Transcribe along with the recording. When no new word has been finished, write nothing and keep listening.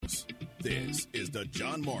This is the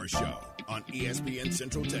John Morris Show on ESPN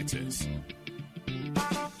Central Texas.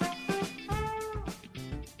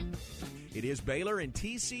 It is Baylor and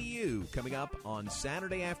TCU coming up on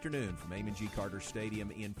Saturday afternoon from Amon G. Carter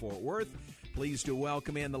Stadium in Fort Worth. Pleased to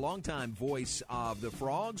welcome in the longtime voice of the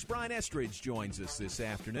Frogs. Brian Estridge joins us this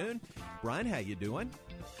afternoon. Brian, how you doing?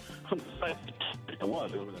 I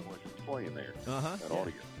was over there watching playing there. That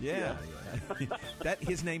audio. Yeah. That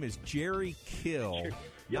his name is Jerry Kill.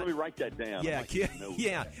 Let me write that down. You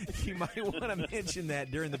might want to mention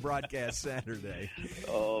that during the broadcast Saturday.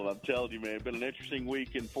 Oh, I'm telling you, man, it's been an interesting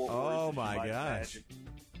week in Fort Worth. Oh, my gosh.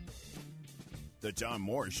 The John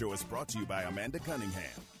Morris Show is brought to you by Amanda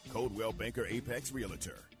Cunningham, Coldwell Banker Apex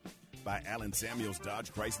Realtor. By Allen Samuels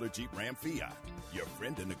Dodge Chrysler Jeep Ram Fiat, your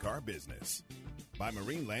friend in the car business. By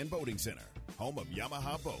Marine Land Boating Center, home of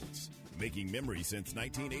Yamaha boats, making memories since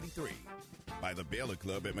 1983. By the Baylor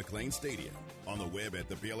Club at McLean Stadium, on the web at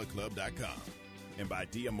thebaylorclub.com. And by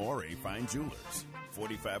D'Amore Fine Jewelers,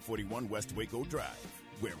 4541 West Waco Drive,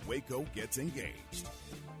 where Waco gets engaged.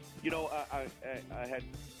 You know, I had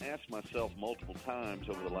asked myself multiple times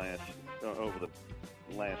over the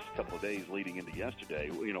last couple of days leading into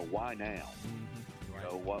yesterday, you know, why now? Mm-hmm. Right.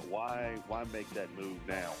 You know, why make that move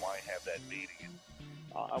now? Why have that meeting? And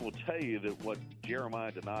I will tell you that what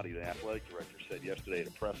Jeremiah Donati, the athletic director, said yesterday at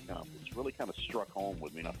a press conference really kind of struck home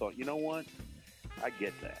with me. And I thought, you know what? I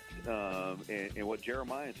get that. And what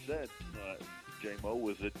Jeremiah said, J-Mo,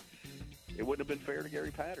 was that it wouldn't have been fair to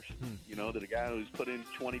Gary Patterson. You know, that a guy who's put in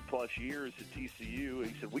 20-plus years at TCU,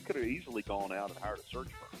 he said, we could have easily gone out and hired a search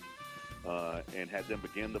firm and had them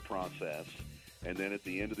begin the process. And then at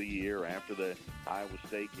the end of the year, after the Iowa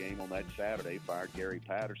State game on that Saturday, fired Gary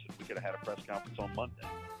Patterson. We could have had a press conference on Monday,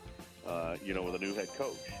 you know, with a new head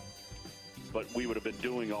coach. But we would have been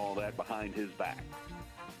doing all that behind his back.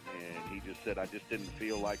 And he just said, I just didn't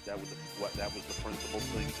feel like that was the principal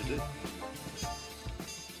thing to do.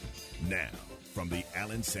 Now, from the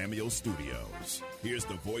Allen Samuels Studios, here's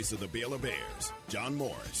the voice of the Baylor Bears, John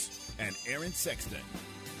Morris, and Aaron Sexton.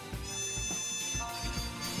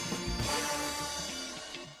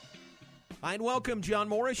 Hi, and welcome, John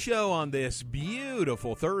Morris Show on this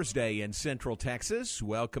beautiful Thursday in Central Texas.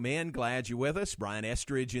 Welcome in. Glad you're with us. Brian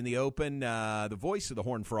Estridge in the open. The voice of the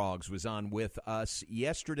Horned Frogs was on with us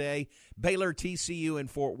yesterday. Baylor TCU in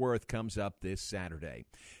Fort Worth comes up this Saturday.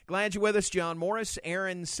 Glad you're with us, John Morris,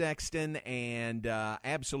 Aaron Sexton, and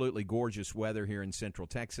absolutely gorgeous weather here in Central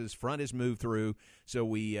Texas. Front has moved through, so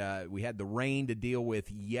we had the rain to deal with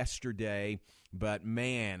yesterday. But,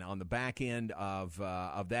 man, on the back end of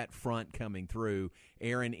that front coming through,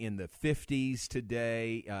 Aaron, in the 50s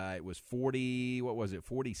today. It was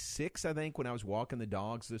 46, I think, when I was walking the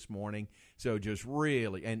dogs this morning. So just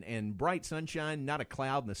really, and bright sunshine, not a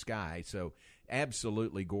cloud in the sky. So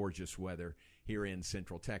absolutely gorgeous weather here in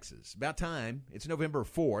Central Texas. About time. It's November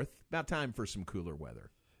 4th. About time for some cooler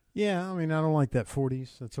weather. Yeah, I mean, I don't like that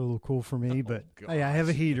 40s. That's a little cool for me, but hey, I have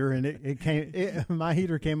a heater, and my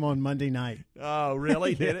heater came on Monday night. Oh,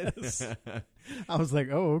 really? Did it? I was like,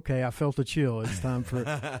 oh, okay. I felt a chill. It's time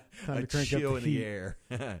to crank chill up in the heat. the air.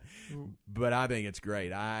 But I think it's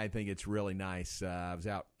great. I think it's really nice. I was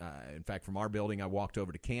out, in fact, from our building. I walked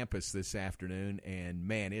over to campus this afternoon, and,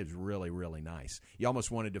 man, it was really, really nice. You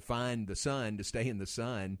almost wanted to find the sun, to stay in the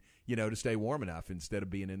sun, you know, to stay warm enough instead of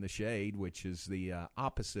being in the shade, which is the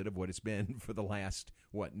opposite of what it's been for the last,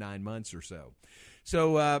 9 months or so.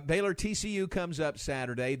 So Baylor TCU comes up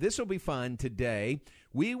Saturday. This will be fun today.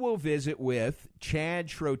 We will visit with Chad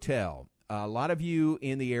Schroetel. A lot of you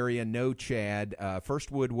in the area know Chad,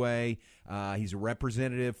 First Woodway. He's a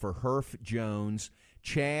representative for Herff Jones.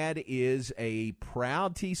 Chad is a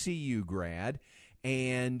proud TCU grad,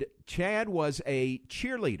 and Chad was a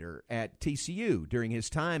cheerleader at TCU during his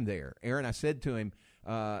time there. Aaron, I said to him,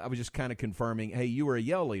 I was just kind of confirming, hey, you were a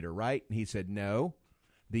yell leader, right? And he said, no.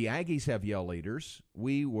 The Aggies have yell leaders.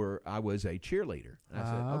 I was a cheerleader. And I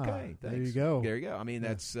said, okay, thanks. There you go. There you go. I mean,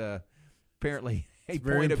 that's apparently a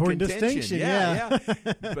very point of important contention. distinction. Yeah.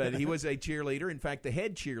 But he was a cheerleader. In fact, the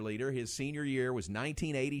head cheerleader, his senior year was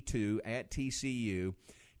 1982 at TCU.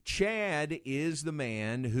 Chad is the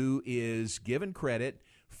man who is given credit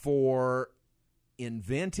for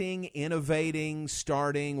inventing, innovating,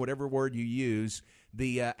 starting, whatever word you use,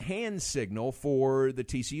 the hand signal for the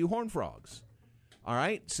TCU Horned Frogs. All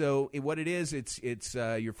right, so what it is, it's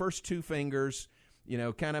your first two fingers, you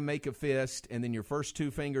know, kind of make a fist, and then your first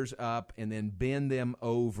two fingers up, and then bend them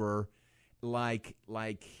over like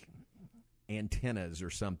antennas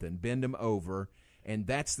or something. Bend them over, and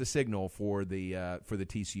that's the signal for the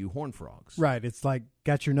TCU Horned Frogs. Right. It's like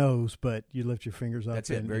got your nose, but you lift your fingers up That's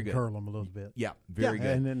it. and, Very and good. curl them a little bit. Yeah, very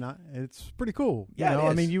good. And then it's pretty cool. Yeah, you know? it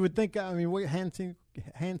is. I mean, you would think. I mean, what hand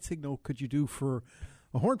signal could you do for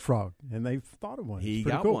a horned frog? And they've thought of one. He It's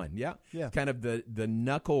pretty got cool. one, yeah. Yeah. Kind of the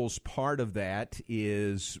knuckles part of that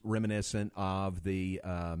is reminiscent of the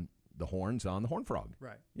horns on the horned frog.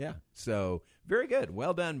 Right. Yeah. So very good.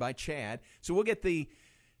 Well done by Chad. So we'll get the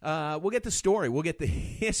story. We'll get the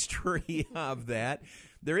history of that.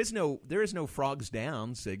 There is no frogs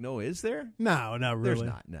down signal, is there? No, not really.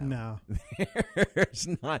 There's not. No. There's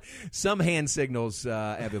not. Some hand signals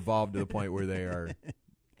have evolved to the point where they are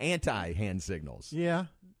anti-hand signals. Yeah.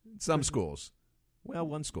 Some schools. Well,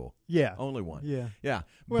 one school. Yeah. Only one. Yeah. Yeah.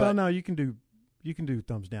 Well, but no, you can do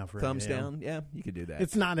thumbs down for thumbs AM. down. Yeah, you could do that.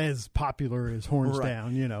 It's not as popular as horns Right.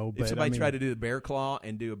 down, you know. But if somebody I mean, tried to do the bear claw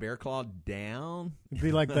and do a bear claw down, it'd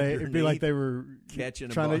be like they were catching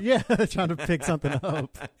a trying ball. trying to pick something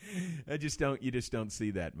up. You just don't see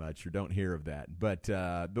that much or don't hear of that. But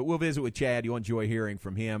we'll visit with Chad. You'll enjoy hearing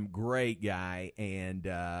from him. Great guy, and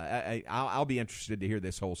I'll be interested to hear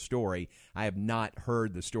this whole story. I have not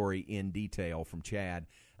heard the story in detail from Chad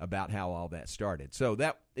about how all that started. So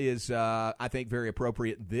that is, I think, very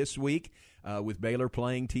appropriate this week with Baylor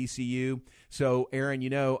playing TCU. So, Aaron, you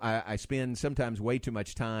know, I spend sometimes way too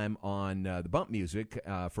much time on the bump music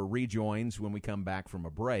for rejoins when we come back from a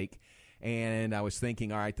break. And I was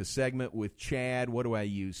thinking, all right, the segment with Chad, what do I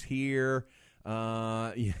use here?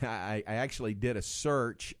 I actually did a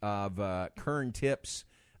search of Kern Tips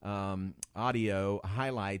audio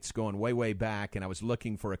highlights going way, way back, and I was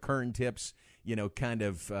looking for a Kern Tips, you know, kind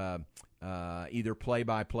of either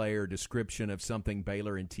play-by-play or description of something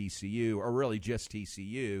Baylor and TCU, or really just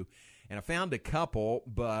TCU. And I found a couple,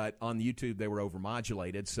 but on YouTube they were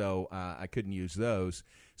overmodulated, so I couldn't use those.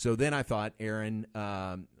 So then I thought, Aaron,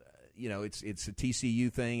 you know, it's a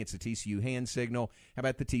TCU thing. It's a TCU hand signal. How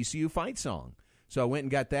about the TCU fight song? So I went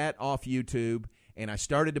and got that off YouTube, and I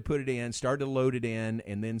started to put it in, started to load it in,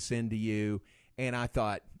 and then send to you. And I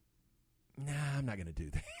thought, nah, I'm not going to do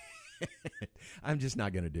that. I'm just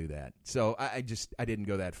not going to do that. So I didn't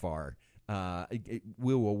go that far.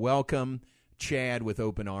 We will welcome Chad with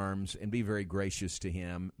open arms and be very gracious to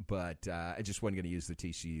him, but I just wasn't going to use the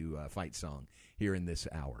TCU fight song here in this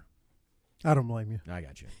hour. I don't blame you. I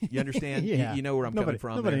got you. You understand? Yeah. You know where I'm coming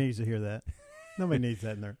from. Nobody there? needs to hear that. Nobody needs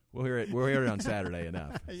that in there. We'll hear it on Saturday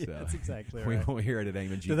enough. Yeah, so. that's exactly We right. won't hear it at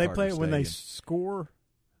Amon G. Do they Carter play it when they Stadium. score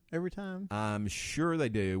every time? I'm sure they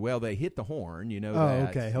do. Well, they hit the horn. You know. Oh, that.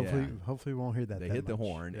 okay. Yeah. Hopefully, we won't hear that. They that hit the much.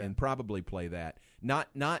 horn Yeah. and probably play that. Not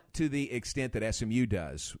to the extent that SMU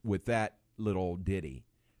does with that little ditty.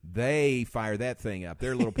 They fire that thing up.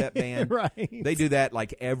 Their little pep band. Right. They do that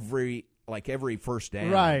like every first down.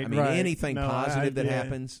 Right, I mean, right. anything No, positive that yeah,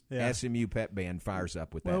 happens, yeah. SMU pep band fires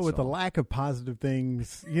up with that. Well, with the song. lack of positive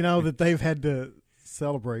things, you know, that they've had to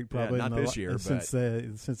celebrate probably not in the this year, since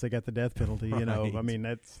they got the death penalty. You know, Right. I mean,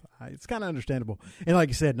 it's kind of understandable. And like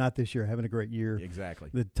you said, not this year, having a great year. Exactly.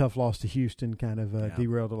 The tough loss to Houston kind of Yeah.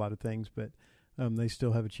 derailed a lot of things, but they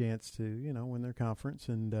still have a chance to, you know, win their conference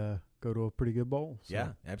and go to a pretty good bowl. So.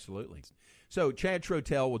 Yeah, absolutely. So Chad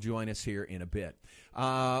Trotel will join us here in a bit.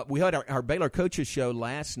 We had our Baylor Coaches Show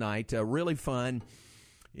last night. Really fun.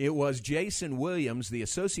 It was Jason Williams, the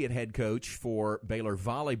associate head coach for Baylor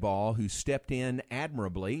Volleyball, who stepped in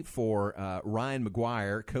admirably for Ryan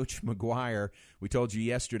McGuire. Coach McGuire, we told you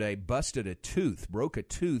yesterday, broke a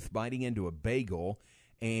tooth biting into a bagel,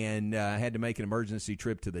 and had to make an emergency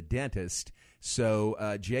trip to the dentist.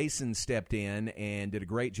 So Jason stepped in and did a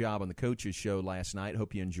great job on the Coaches Show last night.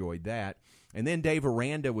 Hope you enjoyed that. And then Dave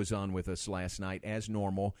Aranda was on with us last night as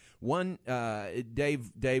normal.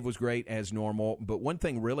 Dave was great as normal, but one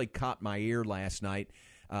thing really caught my ear last night.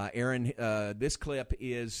 Aaron, this clip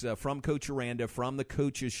is from Coach Aranda from the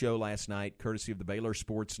Coaches Show last night, courtesy of the Baylor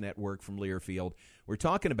Sports Network from Learfield. We're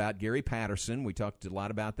talking about Gary Patterson. We talked a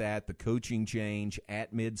lot about that, the coaching change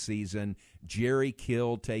at midseason, Jerry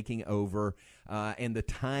Kill taking over, and the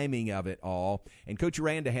timing of it all. And Coach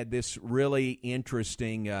Aranda had this really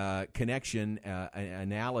interesting connection,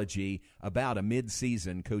 analogy about a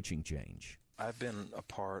midseason coaching change. I've been a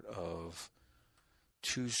part of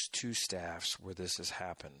two staffs where this has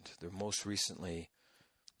happened. The most recently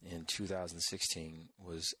in 2016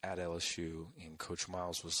 was at LSU, and Coach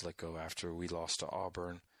Miles was let go after we lost to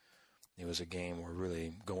Auburn. It was a game where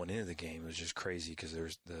really going into the game, it was just crazy because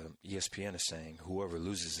there's the ESPN is saying whoever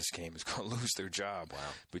loses this game is going to lose their job. Wow.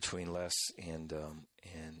 Between Les and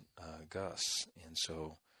Gus. And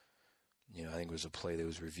so, you know, I think it was a play that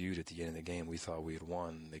was reviewed at the end of the game. We thought we had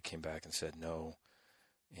won. They came back and said no.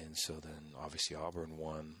 And so then obviously Auburn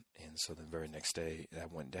won. And so the very next day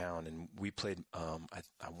that went down. And we played,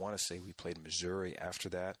 I want to say we played Missouri after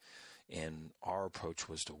that. And our approach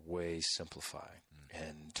was to way simplify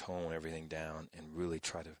and tone everything down and really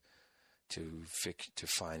try to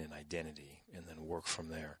find an identity and then work from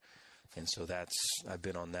there. And so I've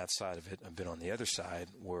been on that side of it. I've been on the other side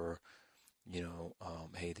where,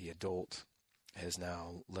 hey, the adult has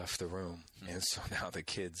now left the room. And so now the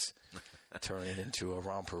kids turn it into a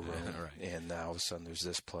romper room. Right. And now all of a sudden there's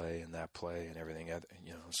this play and that play and everything,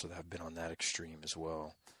 so I've been on that extreme as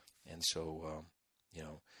well. And so,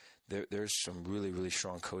 there's some really, really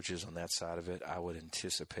strong coaches on that side of it. I would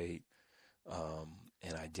anticipate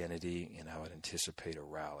an identity, and I would anticipate a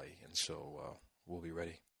rally. And so we'll be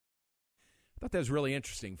ready. I thought that was really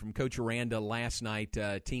interesting from Coach Aranda last night.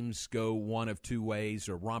 Teams go one of two ways,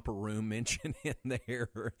 a romper room mention in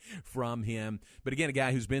there from him. But again, a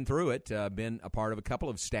guy who's been through it, been a part of a couple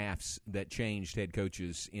of staffs that changed head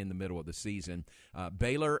coaches in the middle of the season.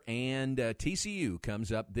 Baylor and TCU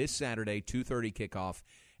comes up this Saturday, 2:30 kickoff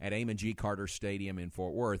at Amon G. Carter Stadium in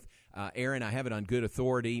Fort Worth. Aaron, I have it on good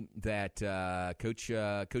authority that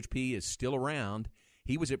Coach P is still around.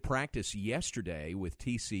 He was at practice yesterday with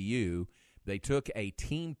TCU. They took a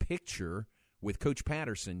team picture with Coach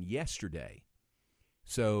Patterson yesterday.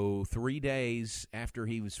 So 3 days after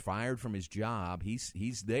he was fired from his job,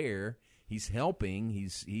 he's there. He's helping.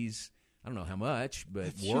 He's I don't know how much, but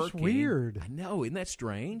it's working. Just weird. I know, isn't that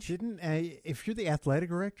strange? If you're the athletic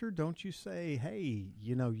director, don't you say, hey,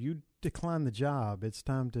 you decline the job. It's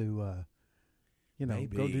time to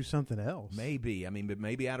go do something else. Maybe. But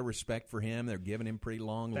maybe out of respect for him, they're giving him pretty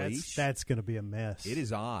long leash. That's going to be a mess. It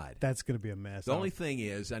is odd. That's going to be a mess. The only thing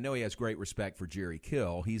is, I know he has great respect for Jerry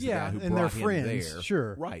Kill. He's the guy who and brought they're him friends, there.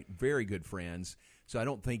 Sure. Right. Very good friends. So I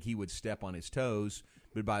don't think he would step on his toes.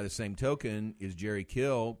 But by the same token, is Jerry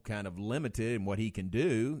Kill kind of limited in what he can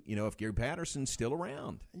do, if Gary Patterson's still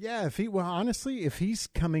around? Yeah, if he's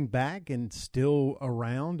coming back and still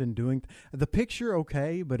around and doing the picture,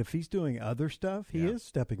 okay, but if he's doing other stuff, he is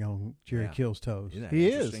stepping on Jerry Kill's toes. Isn't that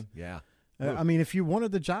he interesting? is. Yeah. If you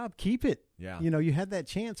wanted the job, keep it. Yeah. You had that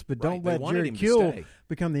chance, but don't They let wanted Jerry him to Kill stay.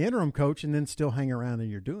 become the interim coach and then still hang around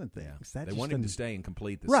and you're doing things. They wanted him to stay and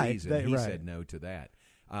complete the Right, season. He right. said no to that.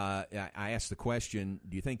 I asked the question,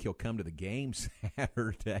 do you think he'll come to the game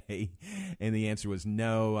Saturday? And the answer was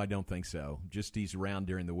no, I don't think so. Just he's around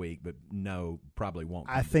during the week, but no, probably won't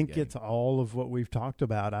come I to the think game. it's all of what we've talked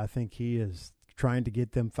about. I think he is trying to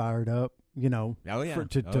get them fired up, to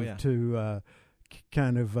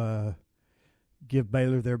kind of give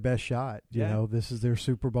Baylor their best shot. You know, this is their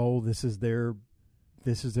Super Bowl. This is their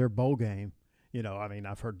bowl game.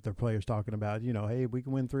 I've heard their players talking about, hey, we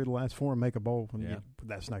can win 3 of the last 4 and make a bowl.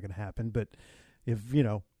 That's not going to happen. But if,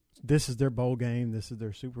 this is their bowl game, this is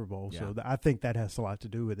their Super Bowl. Yeah. So I think that has a lot to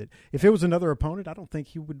do with it. If it was another opponent, I don't think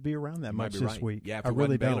he would be around that much this week. Yeah, if I it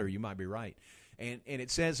really wasn't Baylor, don't. you might be right. And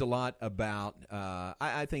it says a lot about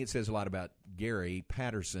I think it says a lot about Gary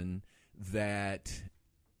Patterson that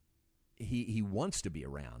he wants to be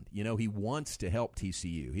around. He wants to help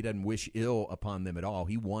TCU. He doesn't wish ill upon them at all.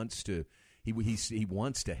 He wants to he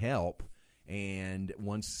wants to help and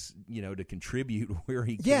wants to contribute where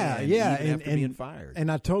he can. Even after being fired.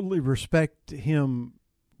 And I totally respect him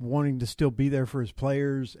wanting to still be there for his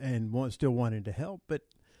players and still wanting to help. But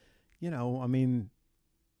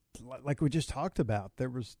like we just talked about, there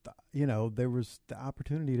was the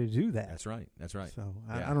opportunity to do that. That's right. So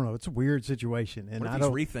I don't know. It's a weird situation, and what if he's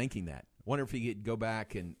rethinking that? Wonder if he could go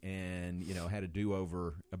back and had a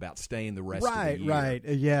do-over about staying the rest of the year. Right.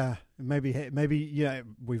 Yeah. Maybe. Yeah.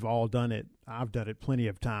 We've all done it. I've done it plenty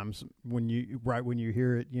of times. When you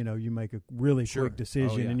hear it, you make a really quick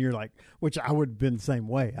decision, and you're like, which I would have been the same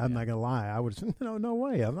way. I'm not gonna lie. I would have said, no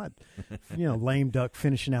way. I'm not, lame duck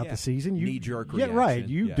finishing out the season. Knee-jerk reaction. Right.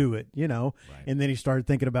 You do it. Right. And then he started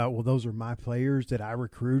thinking about, well, those are my players that I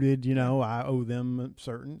recruited. I owe them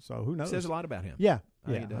certain. So who knows? It says a lot about him. Yeah.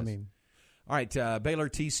 I mean. All right, Baylor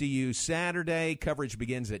TCU Saturday. Coverage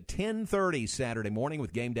begins at 10:30 Saturday morning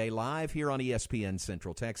with Game Day Live here on ESPN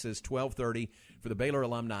Central Texas. 12:30 for the Baylor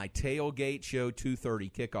Alumni Tailgate Show,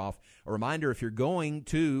 2:30 kickoff. A reminder, if you're going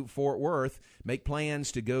to Fort Worth, make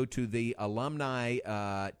plans to go to the alumni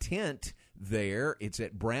tent there. It's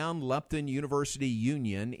at Brown-Lupton University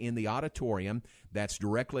Union in the auditorium. That's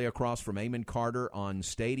directly across from Amon Carter on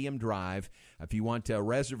Stadium Drive. If you want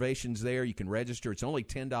reservations there, you can register. It's only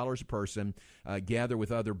 $10 a person. Gather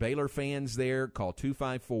with other Baylor fans there. Call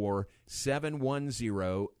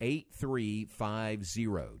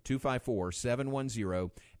 254-710-8350.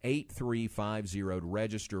 254-710-8350 to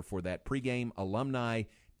register for that pregame alumni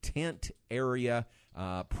tent area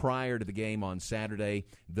prior to the game on Saturday.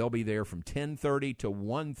 They'll be there from 10:30 to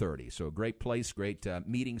 1:30. So a great place, great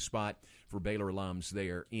meeting spot for Baylor alums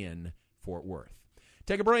there in Fort Worth.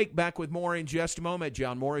 Take a break. Back with more in just a moment.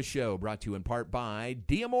 John Morris Show, brought to you in part by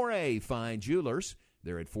D'Amore Fine Jewelers.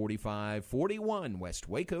 They're at 4541 West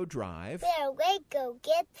Waco Drive. Where Waco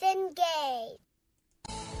gets engaged.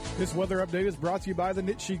 This weather update is brought to you by the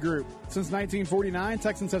Nitsche Group. Since 1949,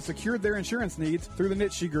 Texans have secured their insurance needs through the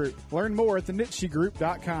Nitsche Group. Learn more at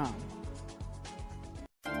thenitschegroup.com.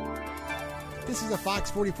 This is a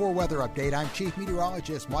Fox 44 weather update. I'm Chief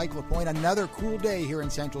Meteorologist Mike LaPointe. Another cool day here in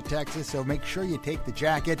Central Texas, so make sure you take the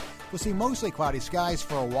jacket. We'll see mostly cloudy skies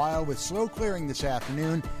for a while with slow clearing this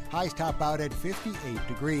afternoon. Highs top out at 58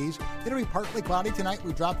 degrees. It'll be partly cloudy tonight.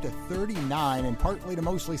 We drop to 39 and partly to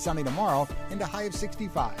mostly sunny tomorrow and a high of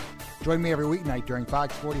 65. Join me every weeknight during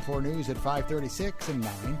Fox 44 News at 5:36 and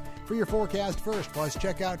 9 for your forecast first. Plus,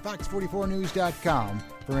 check out fox44news.com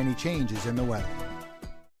for any changes in the weather.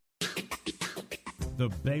 The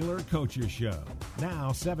Baylor Coaches Show,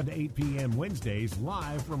 now 7 to 8 p.m. Wednesdays,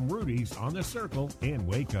 live from Rudy's on the Circle in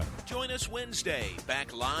Waco. Join us Wednesday,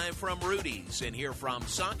 back live from Rudy's, and hear from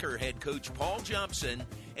soccer head coach Paul Johnson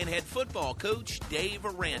and head football coach Dave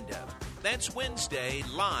Aranda. That's Wednesday,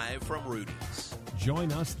 live from Rudy's.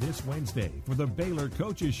 Join us this Wednesday for the Baylor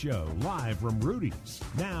Coaches Show, live from Rudy's,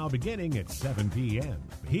 now beginning at 7 p.m.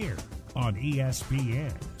 here on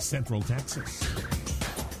ESPN Central Texas.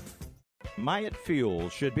 Myatt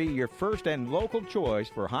Fuels should be your first and local choice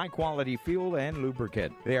for high-quality fuel and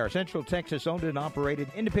lubricant. They are Central Texas-owned and operated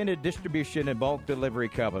independent distribution and bulk delivery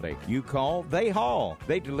company. You call, they haul.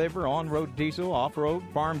 They deliver on-road diesel, off-road,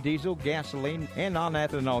 farm diesel, gasoline, and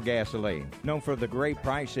non-ethanol gasoline. Known for the great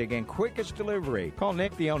pricing and quickest delivery. Call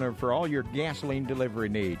Nick, the owner, for all your gasoline delivery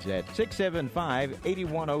needs at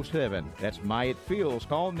 675-8107. That's Myatt Fuels.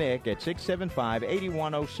 Call Nick at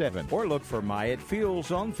 675-8107 or look for Myatt Fuels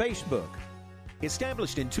on Facebook.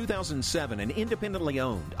 Established in 2007 and independently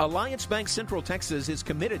owned, Alliance Bank Central Texas is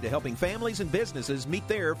committed to helping families and businesses meet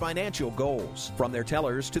their financial goals. From their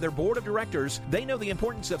tellers to their board of directors, they know the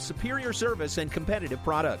importance of superior service and competitive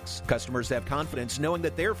products. Customers have confidence knowing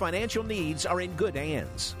that their financial needs are in good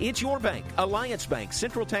hands. It's your bank, Alliance Bank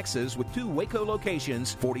Central Texas, with 2 Waco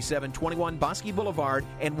locations, 4721 Bosque Boulevard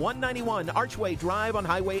and 191 Archway Drive on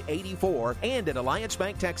Highway 84, and at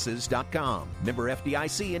AllianceBankTexas.com. Member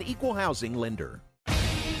FDIC and equal housing lender.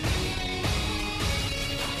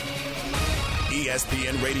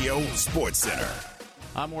 ESPN Radio Sports Center.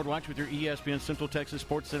 I'm Ward Wax with your ESPN Central Texas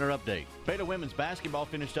Sports Center update. Beta women's basketball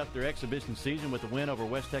finished up their exhibition season with a win over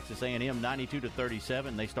West Texas A&M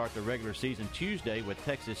 92-37. They start the regular season Tuesday with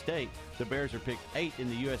Texas State. The Bears are picked 8th in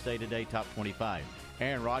the USA Today Top 25.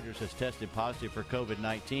 Aaron Rodgers has tested positive for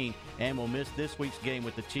COVID-19 and will miss this week's game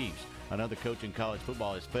with the Chiefs. Another coach in college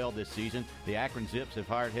football has failed this season. The Akron Zips have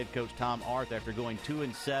hired head coach Tom Arth after going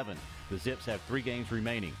 2-7. The Zips have 3 games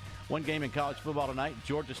remaining. One game in college football tonight,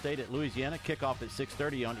 Georgia State at Louisiana, kickoff at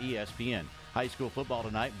 6:30 on ESPN. High school football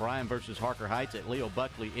tonight, Bryan versus Harker Heights at Leo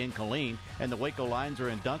Buckley in Killeen, and the Waco Lions are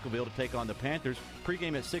in Duncanville to take on the Panthers.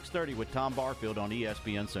 Pregame at 6:30 with Tom Barfield on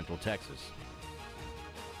ESPN Central Texas.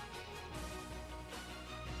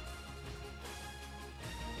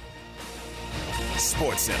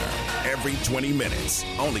 Sports Center, every 20 minutes,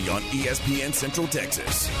 only on ESPN Central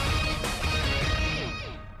Texas.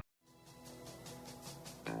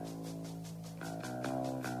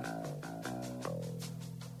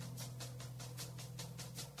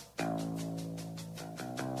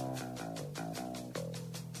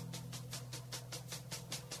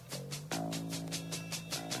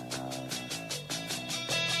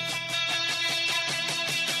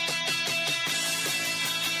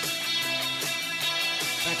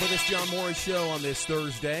 For this John Morris Show on this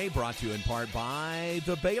Thursday, brought to you in part by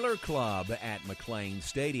the Baylor Club at McLean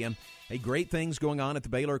Stadium. Hey, great things going on at the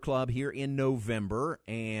Baylor Club here in November,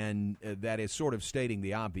 and that is sort of stating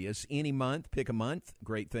the obvious. Any month, pick a month.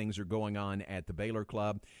 Great things are going on at the Baylor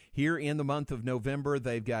Club. Here in the month of November,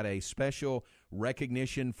 they've got a special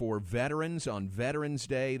recognition for veterans on Veterans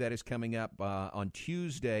Day. That is coming up on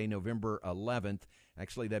Tuesday, November 11th.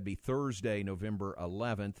 Actually, that'd be Thursday, November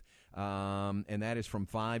 11th. And that is from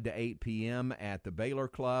 5 to 8 p.m. at the Baylor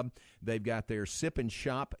Club. They've got their Sip and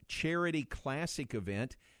Shop Charity Classic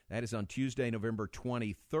event. That is on Tuesday, November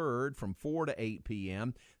 23rd from 4 to 8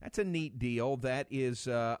 p.m. That's a neat deal. That is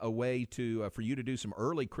a way to for you to do some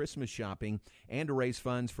early Christmas shopping and to raise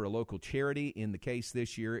funds for a local charity. In the case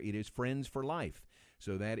this year, it is Friends for Life.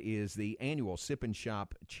 So that is the annual Sip and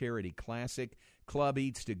Shop Charity Classic. Club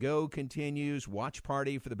Eats to Go continues. Watch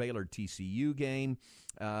party for the Baylor TCU game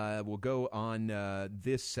will go on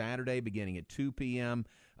this Saturday beginning at 2 p.m.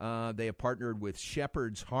 They have partnered with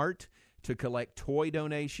Shepherd's Heart to collect toy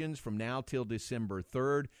donations from now till December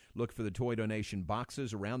 3rd. Look for the toy donation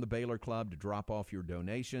boxes around the Baylor Club to drop off your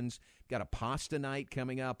donations. Got a pasta night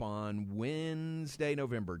coming up on Wednesday,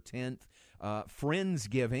 November 10th.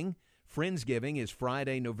 Friendsgiving. Friendsgiving is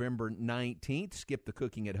Friday, November 19th. Skip the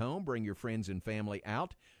cooking at home. Bring your friends and family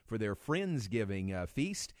out for their Friendsgiving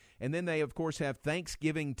feast. And then they, of course, have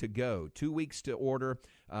Thanksgiving to go. 2 weeks to order.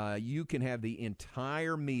 You can have the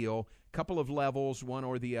entire meal, couple of levels, one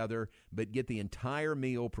or the other, but get the entire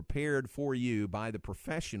meal prepared for you by the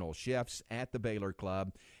professional chefs at the Baylor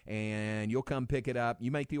Club. And you'll come pick it up.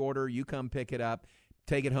 You make the order. You come pick it up.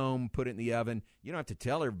 Take it home, put it in the oven. You don't have to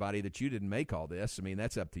tell everybody that you didn't make all this. I mean,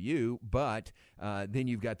 that's up to you. But then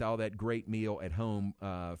you've got all that great meal at home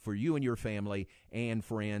for you and your family and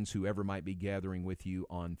friends, whoever might be gathering with you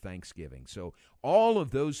on Thanksgiving. So all of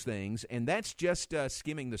those things, and that's just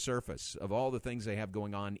skimming the surface of all the things they have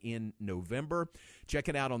going on in November. Check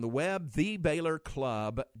it out on the web,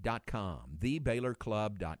 thebaylorclub.com,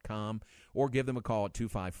 thebaylorclub.com, or give them a call at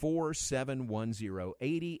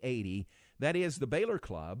 254-710-8080. That is the Baylor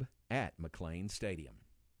Club at McLean Stadium.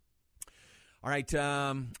 All right,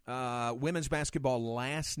 women's basketball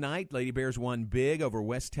last night. Lady Bears won big over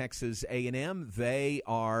West Texas A&M. They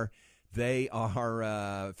are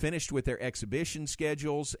finished with their exhibition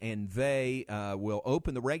schedules, and they will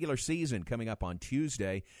open the regular season coming up on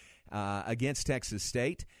Tuesday against Texas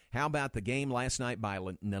State. How about the game last night by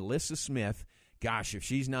Nalissa Smith? Gosh, if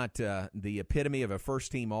she's not the epitome of a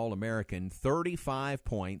first-team All-American, 35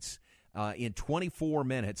 points. In 24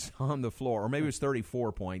 minutes on the floor, or maybe it was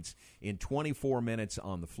 34 points in 24 minutes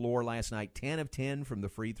on the floor last night, 10 of 10 from the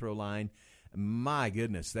free throw line. My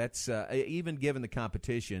goodness, that's even given the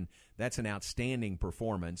competition, that's an outstanding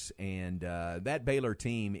performance, and that Baylor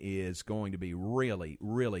team is going to be really,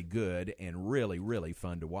 really good and really, really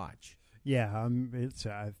fun to watch. Yeah, it's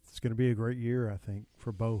going to be a great year, I think,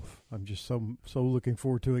 for both. I'm just so looking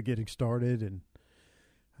forward to it getting started, and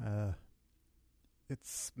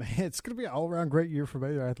it's going to be an all-around great year for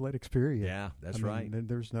Baylor athletics, period. Yeah, that's right.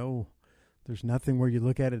 There's nothing where you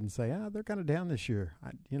look at it and say, they're kind of down this year.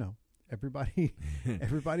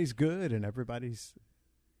 Everybody's good, and everybody's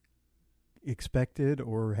expected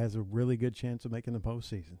or has a really good chance of making the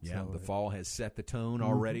postseason. Yeah, the fall has set the tone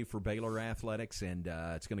already for Baylor athletics, and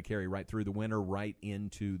it's going to carry right through the winter, right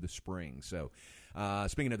into the spring. So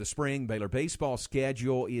speaking of the spring, Baylor baseball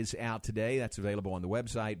schedule is out today. That's available on the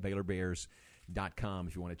website, BaylorBears.com,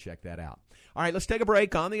 if you want to check that out. All right, let's take a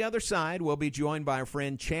break. On the other side, we'll be joined by our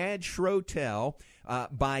friend Chad Schroetel.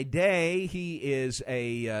 By day, he is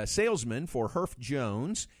a salesman for Herff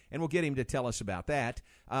Jones, and we'll get him to tell us about that.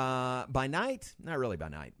 By night, not really by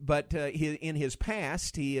night, but in his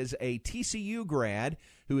past, he is a TCU grad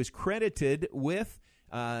who is credited with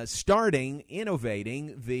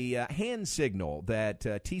innovating the hand signal that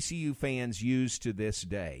TCU fans use to this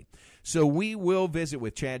day. So we will visit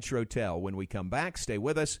with Chad Schroetel when we come back. Stay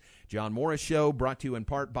with us. John Morris Show brought to you in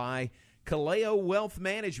part by Kaleo Wealth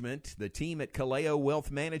Management. The team at Kaleo Wealth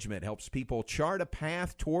Management helps people chart a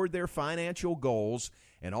path toward their financial goals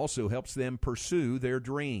and also helps them pursue their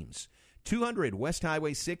dreams. 200 West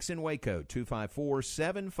Highway 6 in Waco,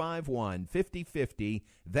 254-751-5050.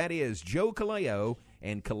 That is Joe Kaleo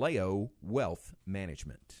and Kaleo Wealth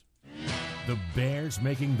Management. The Bears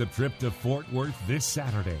making the trip to Fort Worth this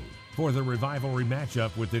Saturday for the rivalry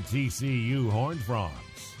matchup with the TCU Horned Frogs.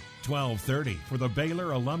 12:30 for the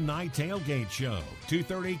Baylor Alumni Tailgate Show.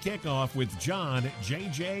 2:30 kickoff with John,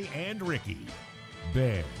 JJ, and Ricky.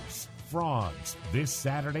 Bears, Frogs, this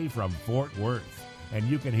Saturday from Fort Worth. And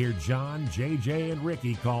you can hear John, JJ, and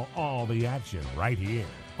Ricky call all the action right here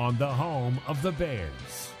on the home of the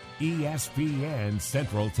Bears, ESPN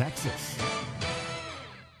Central Texas.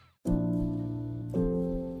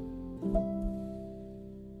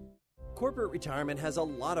 Corporate retirement has a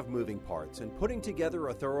lot of moving parts, and putting together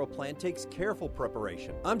a thorough plan takes careful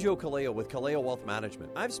preparation. I'm Joe Kaleo with Kaleo Wealth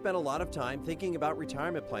Management. I've spent a lot of time thinking about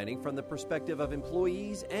retirement planning from the perspective of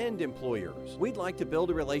employees and employers. We'd like to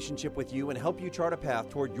build a relationship with you and help you chart a path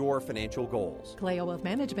toward your financial goals. Kaleo Wealth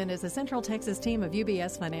Management is a Central Texas team of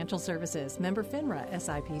UBS Financial Services, member FINRA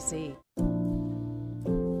SIPC.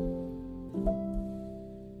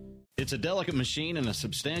 It's a delicate machine and a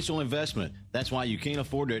substantial investment. That's why you can't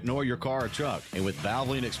afford to ignore your car or truck. And with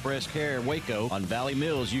Valvoline Express Care Waco on Valley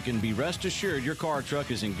Mills, you can be rest assured your car or truck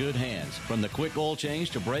is in good hands. From the quick oil change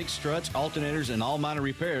to brakes, struts, alternators, and all minor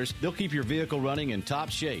repairs, they'll keep your vehicle running in top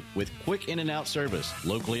shape with quick in and out service.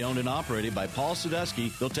 Locally owned and operated by Paul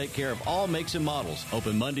Sadusky, they'll take care of all makes and models.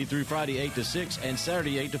 Open Monday through Friday 8 to 6 and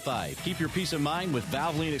Saturday 8 to 5. Keep your peace of mind with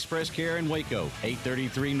Valvoline Express Care in Waco,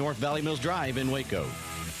 833 North Valley Mills Drive in Waco.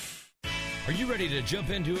 Are you ready to jump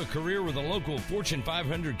into a career with a local Fortune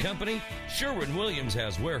 500 company? Sherwin-Williams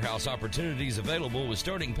has warehouse opportunities available with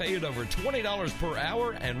starting pay at over $20 per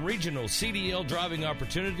hour and regional CDL driving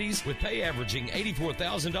opportunities with pay averaging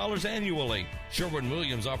 $84,000 annually.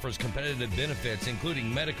 Sherwin-Williams offers competitive benefits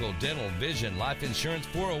including medical, dental, vision, life insurance,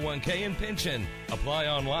 401k, and pension. Apply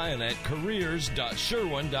online at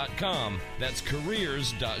careers.sherwin.com. That's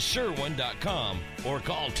careers.sherwin.com or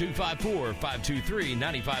call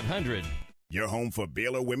 254-523-9500. Your home for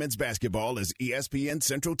Baylor women's basketball is ESPN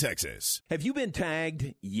Central Texas. Have you been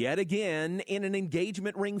tagged yet again in an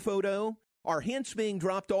engagement ring photo? Are hints being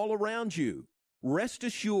dropped all around you? Rest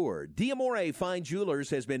assured, D'Amore Fine Jewelers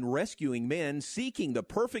has been rescuing men seeking the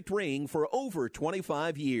perfect ring for over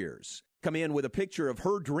 25 years. Come in with a picture of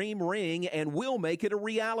her dream ring and we'll make it a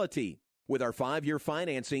reality. With our 5-year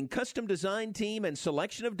financing, custom design team, and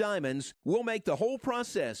selection of diamonds, we'll make the whole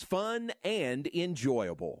process fun and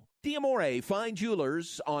enjoyable. D'Amore Fine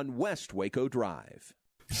Jewelers on West Waco Drive.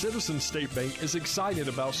 Citizens State Bank is excited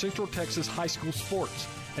about Central Texas high school sports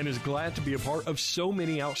and is glad to be a part of so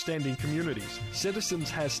many outstanding communities.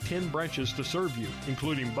 Citizens has 10 branches to serve you,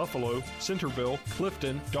 including Buffalo, Centerville,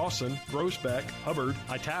 Clifton, Dawson, Groesbeck, Hubbard,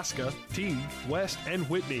 Itasca, Teague, West, and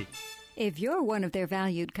Whitney. If you're one of their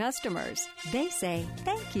valued customers, they say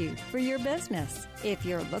thank you for your business. If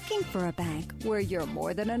you're looking for a bank where you're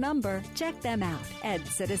more than a number, check them out at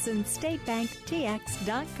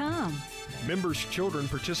citizensstatebanktx.com. Members' children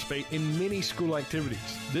participate in many school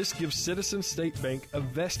activities. This gives Citizens State Bank a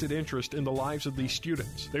vested interest in the lives of these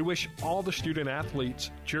students. They wish all the student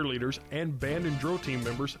athletes, cheerleaders, and band and drill team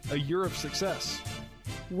members a year of success.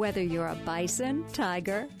 Whether you're a bison,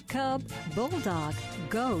 tiger, cub, bulldog,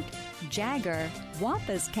 goat, jagger,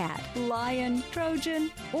 wampus cat, lion, Trojan,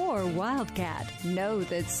 or wildcat, know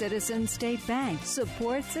that Citizens State Bank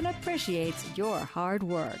supports and appreciates your hard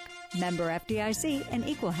work. Member FDIC and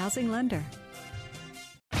Equal Housing Lender.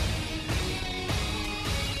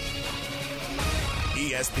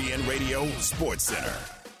 ESPN Radio Sports Center.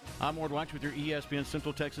 I'm Ward Watch with your ESPN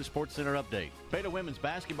Central Texas Sports Center update. Beta women's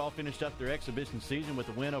basketball finished up their exhibition season with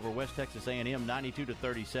a win over West Texas A&M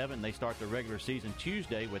 92-37. They start their regular season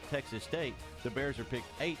Tuesday with Texas State. The Bears are picked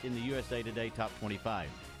 8th in the USA Today Top 25.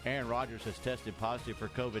 Aaron Rodgers has tested positive for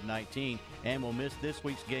COVID-19 and will miss this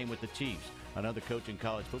week's game with the Chiefs. Another coach in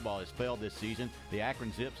college football has failed this season. The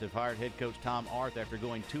Akron Zips have hired head coach Tom Arth after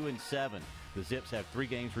going 2-7. The Zips have 3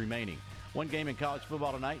 games remaining. One game in college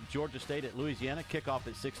football tonight, Georgia State at Louisiana, kickoff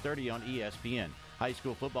at 6:30 on ESPN. High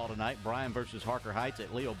school football tonight, Bryan versus Harker Heights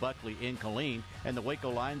at Leo Buckley in Killeen, and the Waco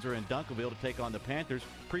Lions are in Duncanville to take on the Panthers.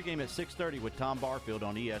 Pregame at 6:30 with Tom Barfield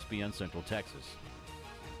on ESPN Central Texas.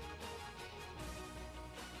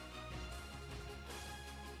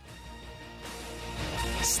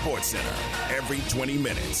 Sports Center, every 20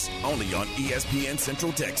 minutes, only on ESPN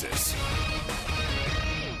Central Texas.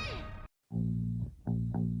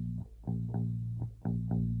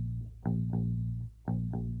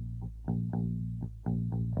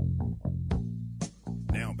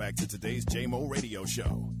 Now back to today's JMO Radio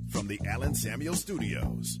Show from the Allen Samuel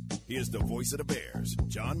Studios. Here's the voice of the Bears,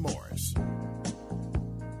 John Morris.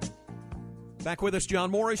 Back with us,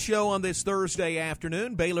 John Morris Show on this Thursday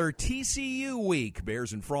afternoon. Baylor TCU week.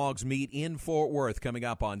 Bears and Frogs meet in Fort Worth coming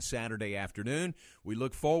up on Saturday afternoon. We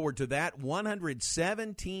look forward to that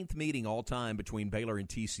 117th meeting all time between Baylor and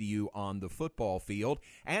TCU on the football field.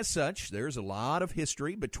 As such, there's a lot of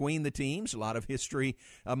history between the teams, a lot of history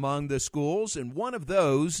among the schools, and one of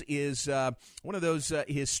those is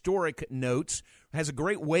historic notes. Has a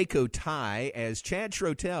great Waco tie, as Chad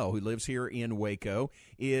Schroetel, who lives here in Waco,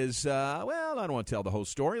 is, I don't want to tell the whole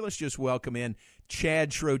story. Let's just welcome in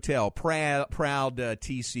Chad Schroetel, proud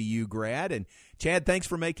TCU grad. And, Chad, thanks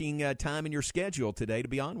for making time in your schedule today to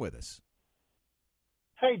be on with us.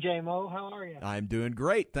 Hey, J-Mo. How are you? I'm doing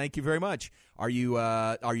great. Thank you very much. Are you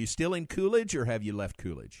still in Coolidge, or have you left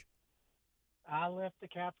Coolidge? I left the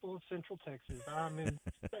capital of Central Texas. I'm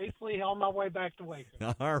safely on my way back to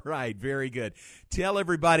Waco. All right, very good. Tell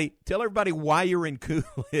everybody why you're in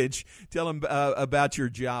Coolidge. Tell them about your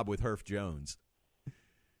job with Herff Jones.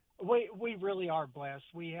 We really are blessed.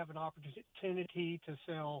 We have an opportunity to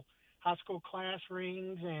sell high school class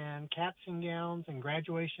rings and caps and gowns and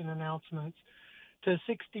graduation announcements to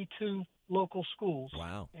 62 local schools.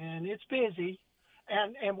 Wow. And it's busy,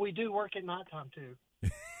 and we do work at nighttime, too.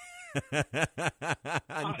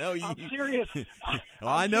 I know you. I'm serious.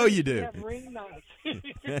 I know you do. Ring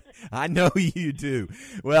nights. I know you do.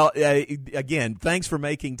 Well, again, thanks for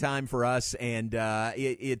making time for us. And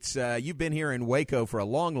it's you've been here in Waco for a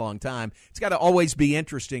long, long time. It's got to always be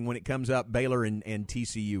interesting when it comes up Baylor and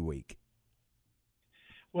TCU week.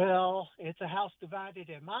 Well, it's a house divided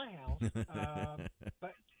at my house,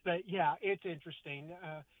 but yeah, it's interesting.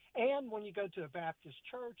 And when you go to a Baptist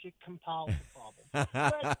church, it compiles the problem.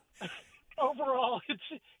 But overall,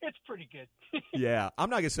 it's pretty good. Yeah, I'm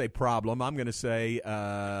not going to say problem. I'm going to say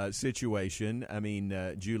situation. I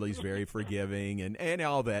mean, Julie's very forgiving and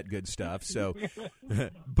all that good stuff. So,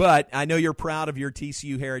 but I know you're proud of your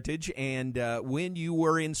TCU heritage. And when you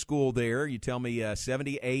were in school there, you tell me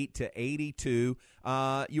 78 to 82,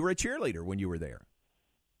 you were a cheerleader when you were there.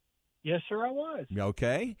 Yes, sir, I was.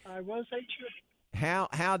 Okay. I was a cheerleader.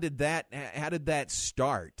 How did that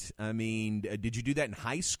start? I mean, did you do that in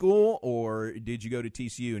high school, or did you go to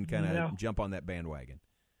TCU and kind of jump on that bandwagon?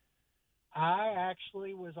 I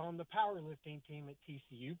actually was on the powerlifting team at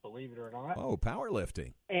TCU, believe it or not. Oh,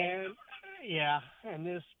 powerlifting. And and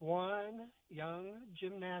this one young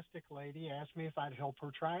gymnastic lady asked me if I'd help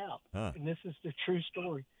her try out. Huh. And this is the true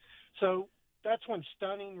story. So that's when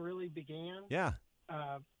stunning really began. Yeah.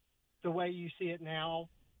 The way you see it now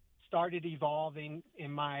started evolving in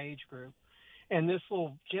my age group. And this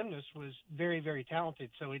little gymnast was very, very talented,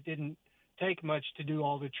 so it didn't take much to do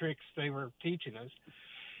all the tricks they were teaching us.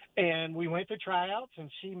 And we went to tryouts, and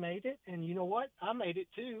she made it. And you know what? I made it,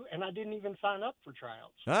 too, and I didn't even sign up for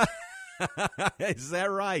tryouts. Is that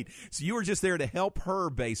right? So you were just there to help her,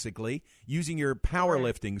 basically, using your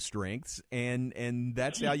powerlifting strengths, and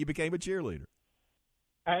that's how you became a cheerleader.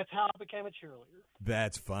 That's how I became a cheerleader.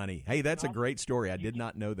 That's funny. Hey, that's a great story. I did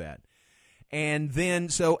not know that. And then,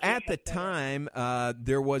 so at the time,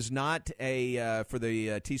 there was not for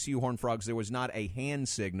the TCU Horned Frogs, there was not a hand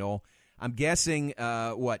signal. I'm guessing,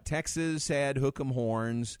 Texas had Hook'em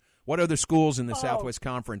Horns. What other schools in the Southwest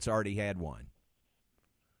Conference already had one?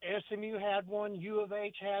 SMU had one. U of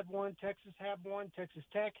H had one. Texas had one. Texas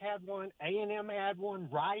Tech had one. A&M had one.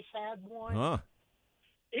 Rice had one. Huh.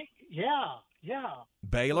 Yeah.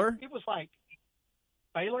 Baylor? It was like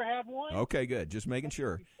Baylor had one. Okay, good. Just making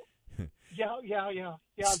sure. Yeah.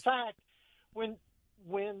 In fact, when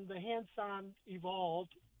the hand sign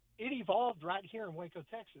evolved, it evolved right here in Waco,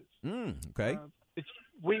 Texas. Okay.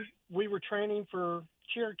 We were training for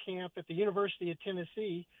cheer camp at the University of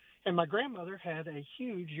Tennessee, and my grandmother had a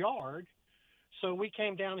huge yard, so we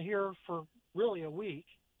came down here for really a week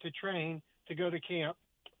to train, to go to camp,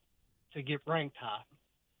 to get rank high.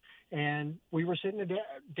 And we were sitting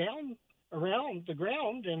down around the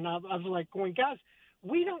ground, and I was like going, guys,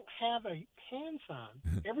 we don't have a hand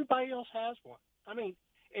sign. Everybody else has one. I mean,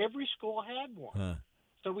 every school had one. Huh.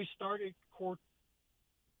 So we started,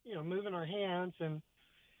 moving our hands, and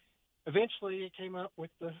eventually it came up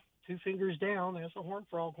with the 2 fingers down as a Horned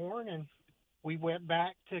Frog horn, and we went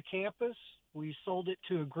back to campus. We sold it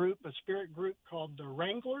to a spirit group called the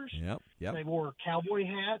Wranglers. Yep. They wore cowboy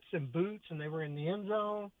hats and boots, and they were in the end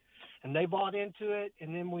zone. And they bought into it,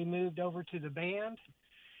 and then we moved over to the band,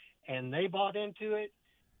 and they bought into it,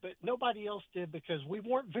 but nobody else did because we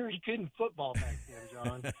weren't very good in football back then,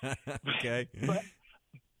 John. Okay.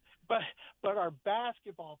 But our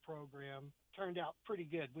basketball program turned out pretty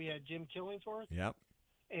good. We had Jim Killingsworth. Yep.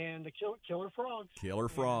 And the Killer Frogs. Killer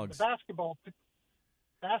Frogs. And the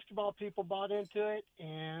basketball people bought into it,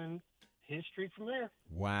 and history from there.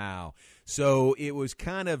 Wow. So it was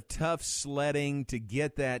kind of tough sledding to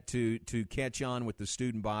get that to catch on with the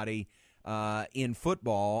student body in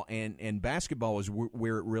football, and basketball was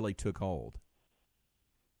where it really took hold.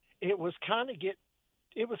 It was kind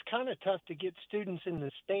of tough to get students in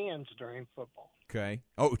the stands during football. Okay.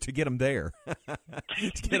 Oh, to get them there.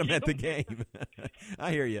 To get them at the game.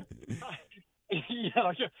 I hear you.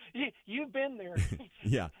 Yeah, you've been there.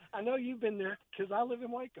 Yeah. I know you've been there because I live in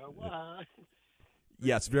Waco.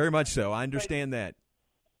 Yes, very much so. I understand that.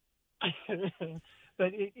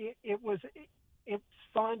 But it's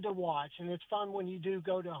fun to watch, and it's fun when you do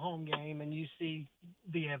go to a home game and you see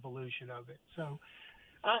the evolution of it. So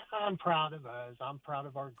I'm proud of us. I'm proud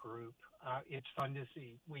of our group. It's fun to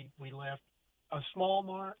see. We left a small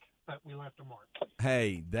mark, but we left a mark.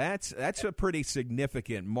 Hey, that's a pretty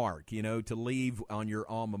significant mark, to leave on your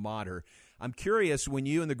alma mater. I'm curious, when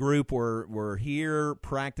you and the group were here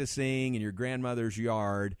practicing in your grandmother's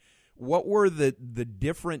yard, What were the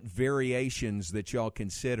different variations that y'all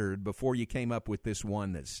considered before you came up with this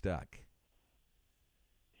one that stuck?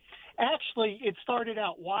 Actually, it started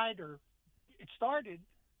out wider. It started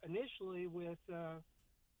initially with the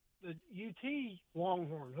UT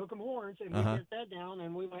Longhorn, Hook'em Horns, and we get that down,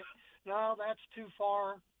 and we went, no, that's too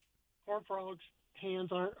far. Horn Frogs'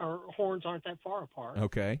 horns aren't that far apart.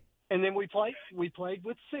 Okay. And then we played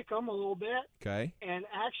with Sick'em a little bit. Okay. And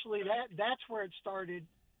actually that's where it started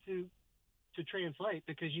to translate,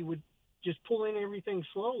 because you would just pull in everything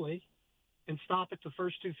slowly and stop at the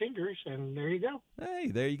first two fingers, and there you go.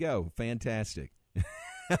 Hey, there you go. Fantastic.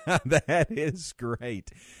 That is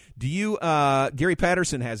great. Do you, Gary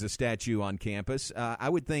Patterson has a statue on campus. I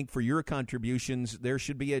would think for your contributions, there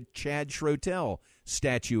should be a Chad Schroetel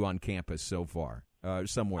statue on campus so far,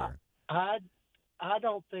 somewhere. I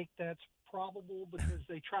don't think that's probable, because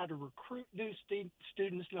they try to recruit new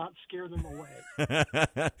students, not scare them away.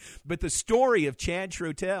 But the story of Chad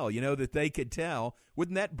Schroetel, that they could tell,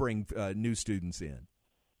 wouldn't that bring new students in?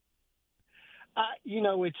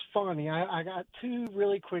 It's funny. I got two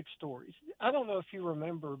really quick stories. I don't know if you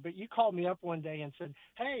remember, but you called me up one day and said,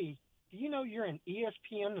 hey, do you know you're in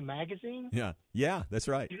ESPN, the magazine? Yeah, that's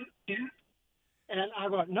right. And I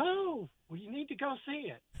go, no, well, you need to go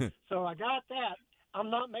see it. So I got that. I'm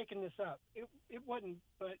not making this up. It wasn't,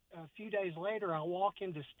 but a few days later, I walk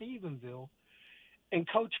into Stephenville, and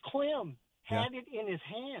Coach Clem had it in his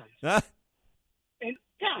hands. And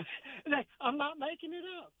I'm not making it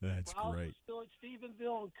up. That's I was great. still at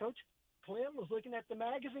Stephenville, and Coach Clem was looking at the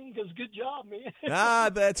magazine. He goes, good job, man.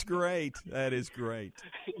 That's great. That is great.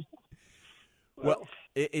 Well,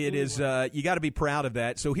 it is. You got to be proud of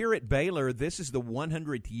that. So here at Baylor, this is the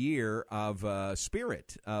 100th year of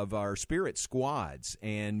Spirit, of our Spirit squads,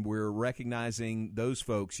 and we're recognizing those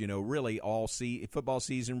folks. Really all football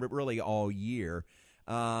season, but really all year.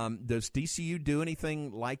 Does DCU do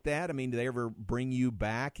anything like that? I mean, do they ever bring you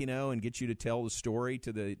back, and get you to tell the story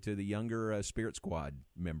to the younger Spirit Squad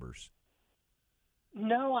members?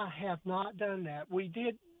 No, I have not done that. We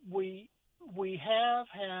did. We have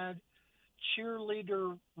had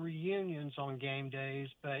cheerleader reunions on game days,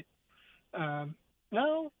 but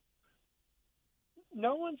no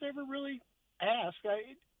one's ever really asked.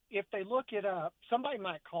 If they look it up, somebody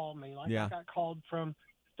might call me. I got called from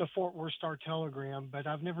the Fort Worth Star-Telegram, but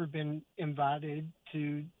I've never been invited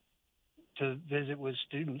to visit with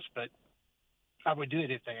students, but I would do it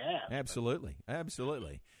if they asked. Absolutely.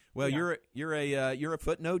 Well, you're a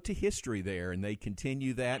footnote to history there, and they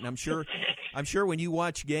continue that. And I'm sure when you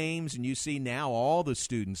watch games and you see now all the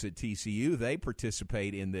students at TCU, they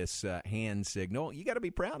participate in this hand signal. You got to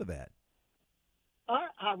be proud of that.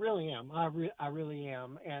 I really am. I really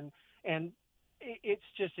am, and it's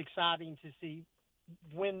just exciting to see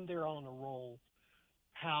when they're on a roll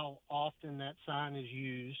how often that sign is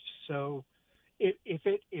used. So if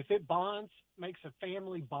it bonds, makes a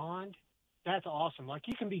family bond, that's awesome. Like,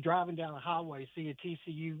 you can be driving down the highway, see a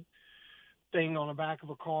TCU thing on the back of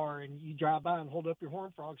a car, and you drive by and hold up your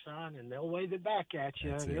Horned Frog sign, and they'll wave it back at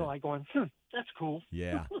you, and you're like going, that's cool.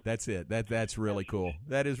 Yeah, that's it. That's really cool.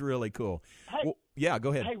 That is really cool. Hey, well, yeah,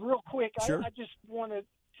 go ahead. Hey, real quick, Sure. I just want to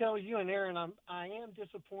tell you and Aaron, I am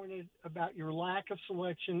disappointed about your lack of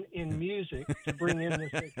selection in music to bring in this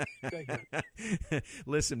segment.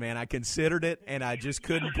 Listen, man, I considered it, and I just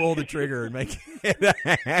couldn't pull the trigger and make it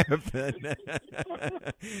happen.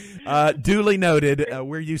 Duly noted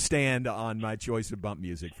where you stand on my choice of bump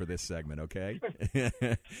music for this segment, okay?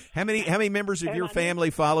 How many members of your family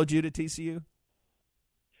followed you to TCU?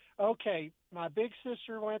 Okay, my big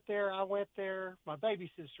sister went there. I went there. My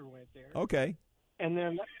baby sister went there. Okay. And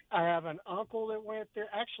then I have an uncle that went there.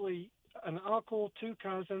 Actually, an uncle, two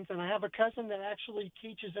cousins, and I have a cousin that actually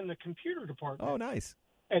teaches in the computer department. Oh, nice.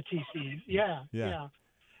 At TCU. Yeah.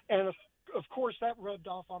 And of course, that rubbed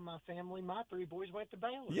off on my family. My three boys went to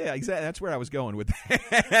Baylor. Yeah, exactly. That's where I was going with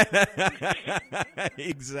that.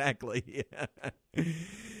 Exactly. Yeah.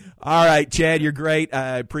 All right, Chad, you're great.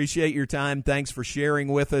 I appreciate your time. Thanks for sharing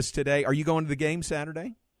with us today. Are you going to the game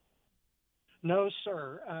Saturday? No,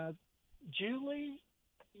 sir. Julie,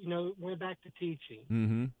 went back to teaching,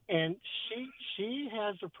 mm-hmm. and she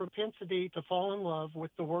has a propensity to fall in love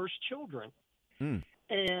with the worst children.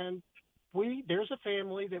 And there's a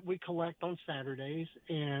family that we collect on Saturdays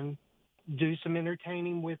and do some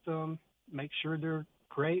entertaining with them, make sure they're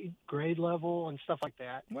grade level and stuff like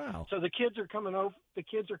that. Wow! So the kids are coming over. The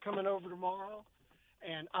kids are coming over tomorrow,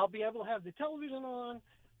 and I'll be able to have the television on,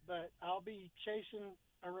 but I'll be chasing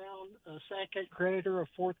around a second grader, a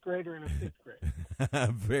fourth grader, and a fifth grader.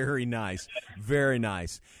 Very nice. Very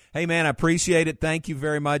nice. Hey, man, I appreciate it. Thank you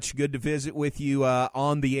very much. Good to visit with you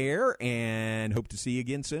on the air, and hope to see you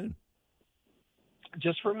again soon.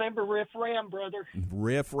 Just remember Riff Ram, brother.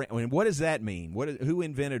 Riff Ram. And what does that mean? Who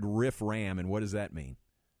invented Riff Ram, and what does that mean?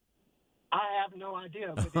 I have no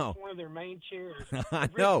idea, but it's one of their main chairs. I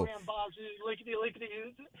know. Riff Ram Bob's lickety.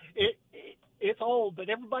 It's old, but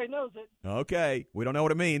everybody knows it. Okay. We don't know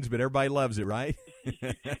what it means, but everybody loves it, right?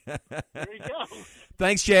 There you go.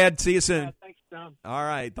 Thanks, Chad. See you soon. Thanks, Tom. All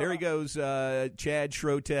right. There he goes, Chad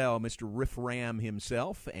Schroetel, Mr. Riff Ram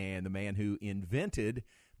himself, and the man who invented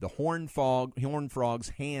the Horned Frog's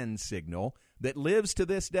hand signal that lives to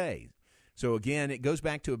this day. So, again, it goes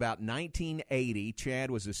back to about 1980. Chad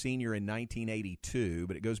was a senior in 1982,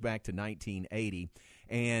 but it goes back to 1980.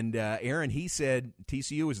 And, Aaron, he said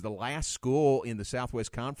TCU was the last school in the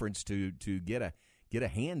Southwest Conference to get a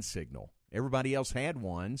hand signal. Everybody else had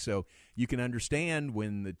one, so you can understand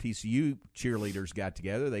when the TCU cheerleaders got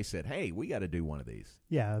together, they said, hey, we got to do one of these.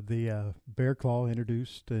 Yeah, the Bear Claw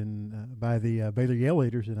introduced by the Baylor Yale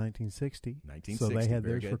leaders in 1960. So they had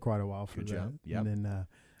theirs for quite a while for Good that. job. Yep. And then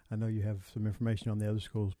I know you have some information on the other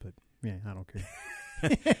schools, but, yeah, I don't care.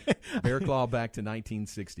 Bear Claw back to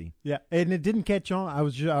 1960. Yeah, and it didn't catch on.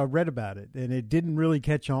 I read about it, and it didn't really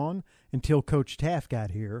catch on until Coach Taft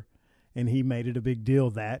got here. And he made it a big deal,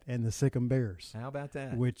 that and the Sikkim Bears. How about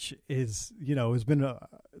that? Which is, has been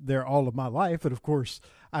there all of my life. But, of course,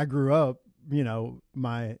 I grew up,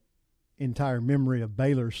 my entire memory of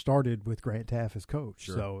Baylor started with Grant Taft as coach.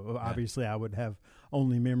 Sure. So, obviously, I would have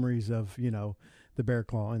only memories of, the Bear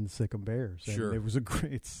Claw and the Sikkim Bears. And sure. it was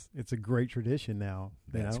it's a great tradition now.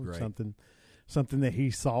 That's great. Something that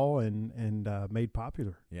he saw and made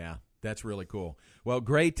popular. Yeah. That's really cool. Well,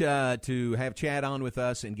 great to have Chad on with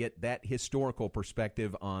us and get that historical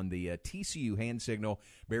perspective on the TCU hand signal.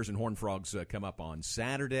 Bears and Horned Frogs come up on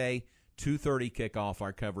Saturday, 2:30 kickoff.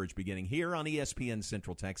 Our coverage beginning here on ESPN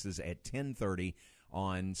Central Texas at 10:30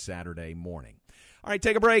 on Saturday morning. All right,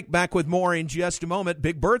 take a break. Back with more in just a moment.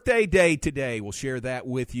 Big birthday day today. We'll share that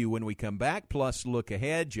with you when we come back. Plus, look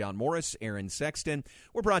ahead. John Morris, Aaron Sexton.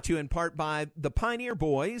 We're brought to you in part by the Pioneer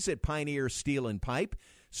Boys at Pioneer Steel and Pipe.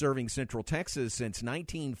 Serving Central Texas since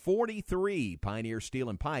 1943, Pioneer Steel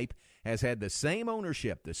and Pipe has had the same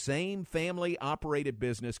ownership, the same family-operated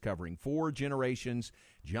business covering 4 generations,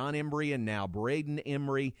 John Embry and now Braden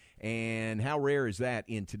Embry. And how rare is that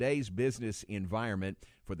in today's business environment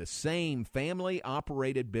for the same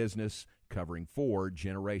family-operated business covering 4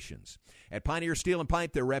 generations. At Pioneer Steel and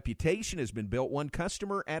Pipe, their reputation has been built one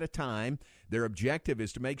customer at a time. Their objective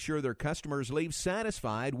is to make sure their customers leave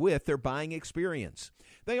satisfied with their buying experience.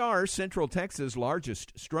 They are Central Texas'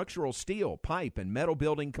 largest structural steel, pipe, and metal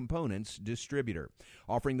building components distributor,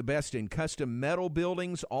 offering the best in custom metal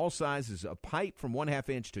buildings, all sizes of pipe from 1/2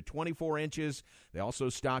 inch to 24 inches. They also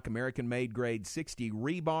stock American-made grade 60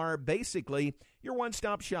 rebar. Basically, your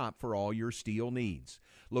one-stop shop for all your steel needs.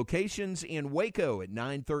 Locations in Waco at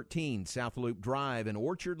 913 South Loop Drive and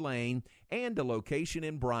Orchard Lane, and a location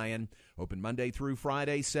in Bryan. Open Monday through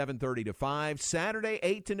Friday, 7:30 to 5, Saturday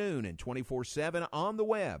 8 to noon, and 24/7 on the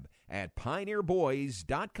web at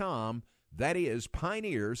pioneerboys.com. That is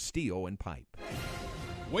Pioneer Steel and Pipe.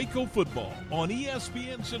 Waco football on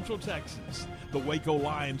ESPN Central Texas. The Waco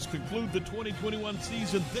Lions conclude the 2021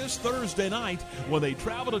 season this Thursday night when they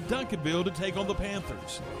travel to Duncanville to take on the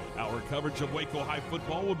Panthers. Our coverage of Waco High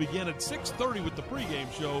football will begin at 6:30 with the pregame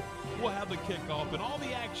show. We'll have the kickoff and all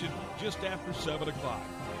the action just after 7 o'clock.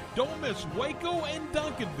 Don't miss Waco and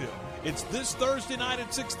Duncanville. It's this Thursday night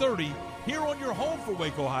at 6:30 here on your home for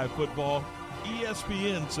Waco High football,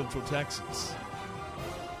 ESPN Central Texas.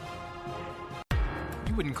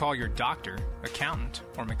 You wouldn't call your doctor, accountant,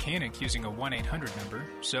 or mechanic using a 1-800 number,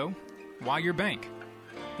 so why your bank?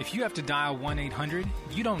 If you have to dial 1-800,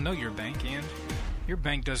 you don't know your bank and your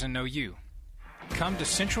bank doesn't know you. Come to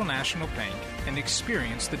Central National Bank and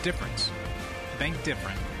experience the difference. Bank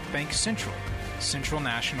different. Bank Central. Central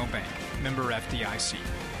National Bank. Member FDIC.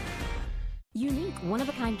 Unique,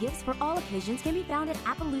 one-of-a-kind gifts for all occasions can be found at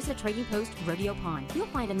Appaloosa Trading Post Rodeo Pond. You'll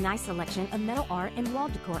find a nice selection of metal art and wall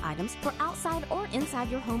decor items for outside or inside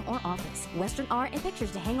your home or office. Western art and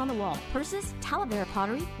pictures to hang on the wall. Purses, Talavera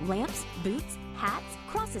pottery, lamps, boots, hats,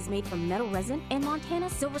 crosses made from metal resin, and Montana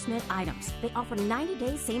silversmith items. They offer 90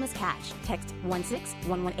 days same as cash. Text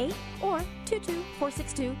 16118 or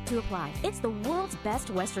 22462 to apply. It's the world's best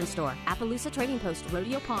Western store. Appaloosa Trading Post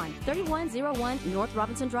Rodeo Pond, 3101 North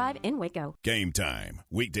Robinson Drive in Waco. Game time,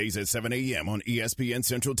 weekdays at 7 a.m. on ESPN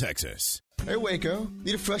Central Texas. Hey Waco,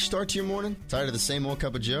 need a fresh start to your morning? Tired of the same old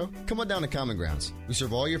cup of joe? Come on down to Common Grounds. We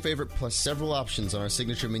serve all your favorite plus several options on our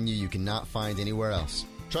signature menu you cannot find anywhere else.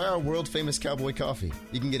 Try our world-famous cowboy coffee.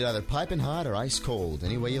 You can get it either piping hot or ice cold,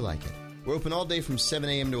 any way you like it. We're open all day from 7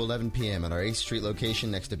 a.m. to 11 p.m. at our 8th Street location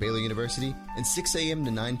next to Baylor University and 6 a.m.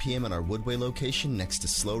 to 9 p.m. at our Woodway location next to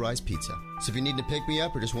Slow Rise Pizza. So if you need to pick me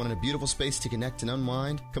up or just wanted a beautiful space to connect and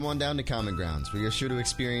unwind, come on down to Common Grounds where you're sure to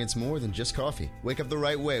experience more than just coffee. Wake up the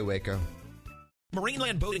right way, Waco.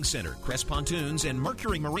 Marineland Boating Center, Crest Pontoons, and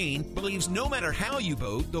Mercury Marine believes no matter how you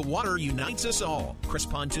boat, the water unites us all. Crest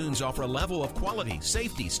Pontoons offer a level of quality,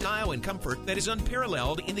 safety, style, and comfort that is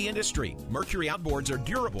unparalleled in the industry. Mercury outboards are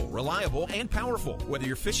durable, reliable, and powerful. Whether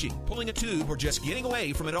you're fishing, pulling a tube, or just getting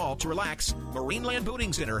away from it all to relax, Marineland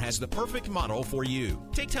Boating Center has the perfect model for you.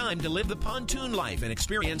 Take time to live the pontoon life and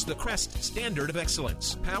experience the Crest standard of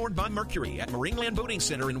excellence. Powered by Mercury at Marineland Boating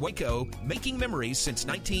Center in Waco, making memories since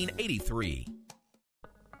 1983.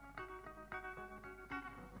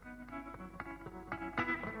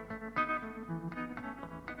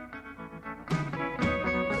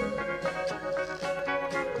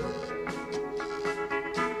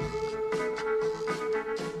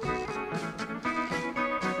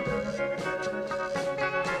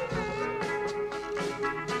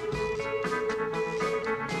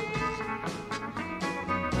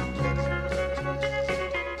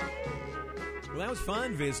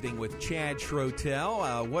 Fun visiting with Chad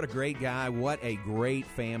Schroetel. What a great guy. What a great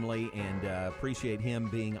family, and appreciate him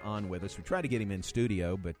being on with us. We tried to get him in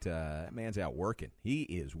studio, but that man's out working. He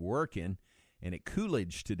is working and at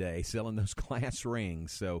Coolidge today selling those glass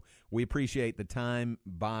rings. So we appreciate the time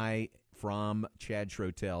from Chad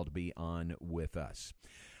Schroetel to be on with us.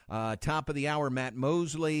 Top of the hour, Matt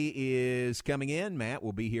Mosley is coming in. Matt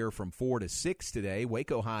will be here from 4 to 6 today.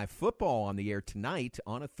 Waco High football on the air tonight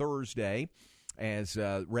on a Thursday, as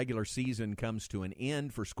regular season comes to an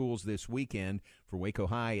end for schools this weekend. For Waco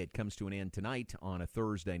High, it comes to an end tonight on a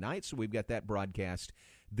Thursday night. So we've got that broadcast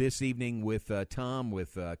this evening with Tom,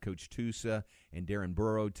 with Coach Tusa and Darren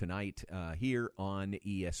Burrow tonight here on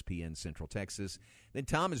ESPN Central Texas. Then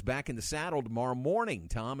Tom is back in the saddle tomorrow morning.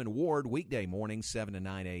 Tom and Ward, weekday morning, 7 to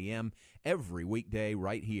 9 a.m., every weekday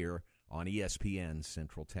right here on ESPN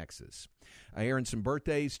Central Texas. Aaron, some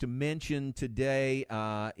birthdays to mention today.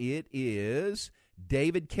 It is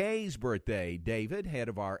David Kay's birthday. David, head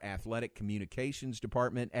of our athletic communications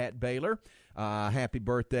department at Baylor. Happy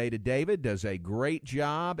birthday to David. Does a great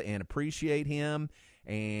job and appreciate him.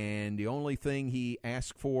 And the only thing he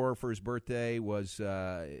asked for his birthday was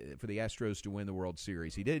for the Astros to win the World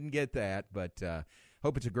Series. He didn't get that, but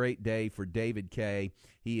hope it's a great day for David Kay.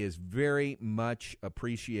 He is very much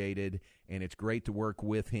appreciated, and it's great to work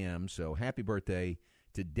with him. So happy birthday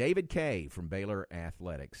to David Kay from Baylor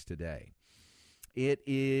Athletics today. It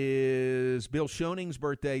is Bill Schoening's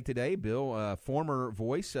birthday today. Bill, former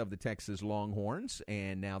voice of the Texas Longhorns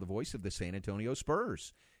and now the voice of the San Antonio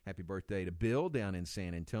Spurs. Happy birthday to Bill down in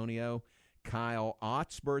San Antonio. Kyle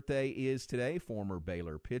Ott's birthday is today, former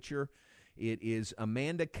Baylor pitcher. It is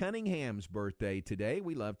Amanda Cunningham's birthday today.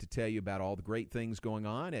 We love to tell you about all the great things going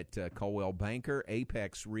on at Coldwell Banker,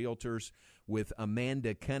 Apex Realtors with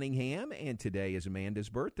Amanda Cunningham, and today is Amanda's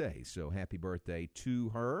birthday. So happy birthday to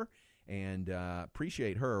her, and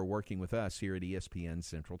appreciate her working with us here at ESPN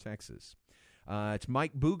Central Texas. It's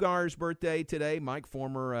Mike Bugar's birthday today. Mike,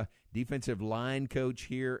 former defensive line coach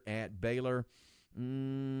here at Baylor.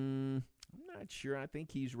 I'm not sure. I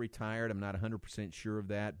think he's retired. I'm not 100% sure of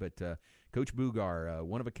that, but Coach Bugar,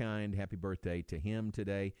 one of a kind. Happy birthday to him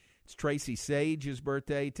today. It's Tracy Sage's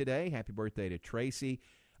birthday today. Happy birthday to Tracy.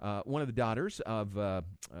 One of the daughters of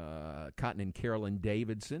Cotton and Carolyn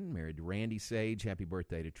Davidson, married to Randy Sage. Happy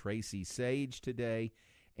birthday to Tracy Sage today.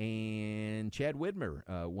 And Chad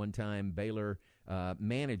Widmer, one-time Baylor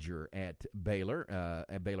manager at Baylor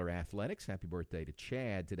Athletics. Happy birthday to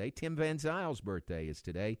Chad today. Tim Van Zyle's birthday is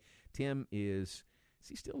today. Tim is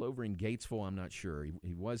he still over in Gatesville? I'm not sure.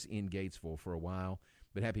 He was in Gatesville for a while,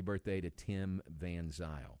 but happy birthday to Tim Van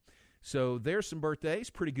Zyle. So there's some birthdays.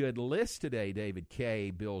 Pretty good list today. David Kay,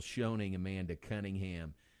 Bill Schoening, Amanda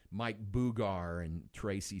Cunningham, Mike Bugar, and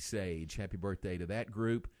Tracy Sage. Happy birthday to that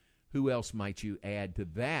group. Who else might you add to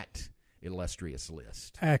that illustrious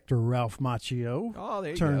list? Actor Ralph Macchio. Oh,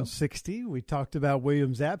 there you turned go. 60. We talked about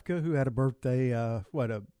William Zabka, who had a birthday,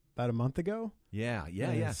 about a month ago?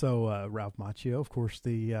 Yeah. So Ralph Macchio, of course,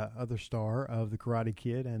 the other star of The Karate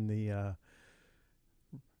Kid and the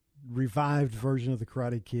revived version of The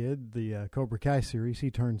Karate Kid, the Cobra Kai series.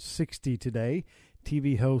 He turned 60 today.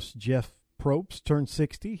 TV host Jeff Probst turned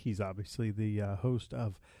 60. He's obviously the host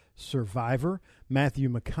of Survivor. Matthew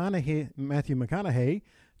McConaughey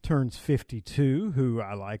turns 52, who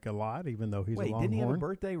I like a lot, even though he's a Longhorn. Didn't he have a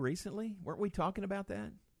birthday recently? Weren't we talking about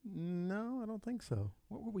that? No, I don't think so.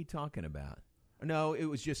 What were we talking about? No, it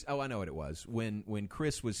was just. I know what it was. When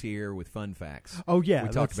Chris was here with Fun Facts. Oh yeah, we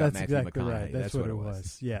talked about that's Matthew exactly McConaughey. right. That's what it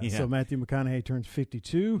was. Yeah. Yeah. So Matthew McConaughey turns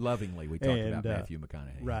 52. Lovingly, we talked about Matthew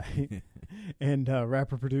McConaughey. Right. And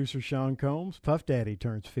rapper producer Sean Combs, Puff Daddy,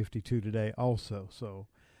 turns 52 today also. So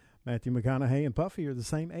Matthew McConaughey and Puffy are the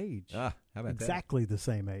same age. How about exactly the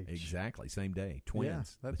same age. Exactly, same day.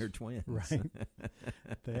 Twins. Yeah, They're twins. Right.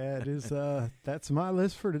 That is. That's my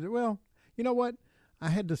list for today. Well, you know what? I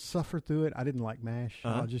had to suffer through it. I didn't like MASH.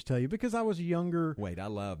 I'll just tell you, because I was younger. Wait, I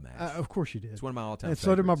love MASH. Of course you did. It's one of my all-time And favorites.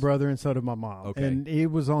 so did my brother, and so did my mom. Okay. And it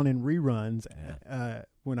was on in reruns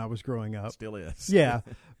when I was growing up. Still is. Yeah,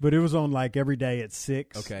 but it was on like every day at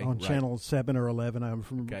 6 on right. channel 7 or 11. I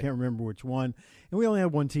can't remember which one. And we only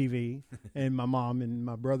had one TV, and my mom and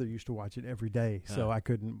my brother used to watch it every day. So I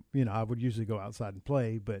couldn't, I would usually go outside and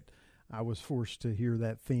play, but I was forced to hear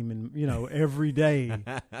that theme, every day,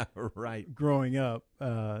 right, growing up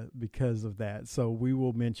because of that. So we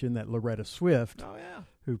will mention that Loretta Swift,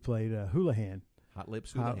 who played Houlihan, Hot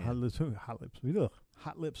Lips Houlihan, Hot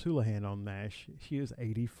Lips Houlihan on MASH. She is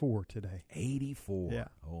 84 today. 84. Yeah.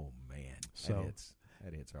 Oh man, so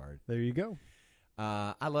that hits hard. There you go.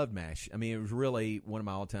 I loved MASH. I mean, it was really one of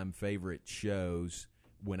my all-time favorite shows.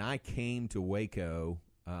 When I came to Waco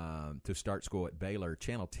to start school at Baylor,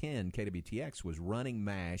 Channel 10 KWTX was running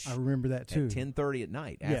MASH. I remember that too. At 10:30 at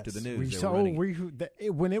night after the news.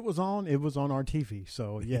 When it was on our TV.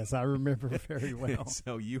 So yes, I remember very well.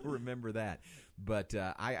 So you remember that. But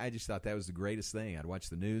I just thought that was the greatest thing. I'd watch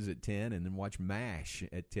the news at 10 and then watch MASH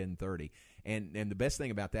at 10:30. And the best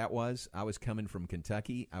thing about that was I was coming from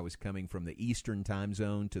Kentucky. I was coming from the Eastern time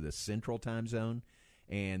zone to the Central time zone.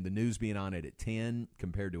 And the news being on it at 10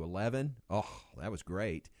 compared to 11, that was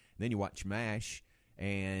great. And then you watch MASH,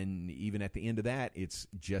 and even at the end of that, it's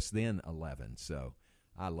just then 11. So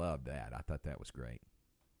I loved that. I thought that was great.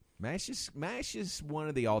 MASH is one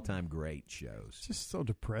of the all-time great shows. It's just so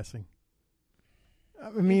depressing. I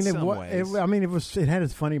mean, In some ways. it had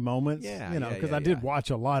its funny moments, Yeah, because I did watch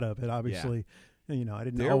a lot of it, obviously. Yeah. I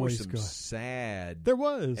didn't there always were some go. sad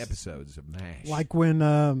episodes of MASH. Like when,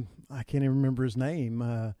 I can't even remember his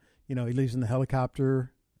name, he leaves in the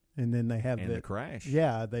helicopter, and then they have the crash.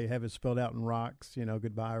 Yeah, they have it spelled out in rocks,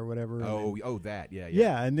 goodbye or whatever. That, yeah.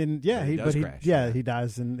 Yeah, and then, he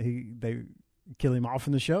dies, and they kill him off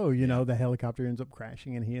in the show. The helicopter ends up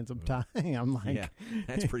crashing, and he ends up dying. I'm like, yeah,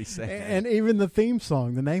 that's pretty sad. And even the theme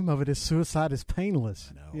song, the name of it is "Suicide is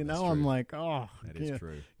Painless." I'm like, that is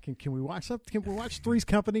true. Can we watch something? Can we watch Three's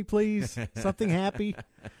Company, please? Something happy.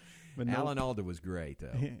 But Alan Alda was great,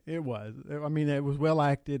 though. It was. I mean, it was well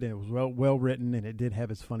acted, and it was well written, and it did have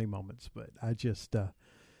its funny moments. But I just,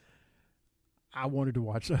 I wanted to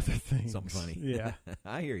watch other things. Something funny. Yeah,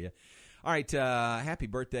 I hear you. All right, happy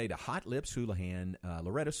birthday to Hot Lips Houlihan,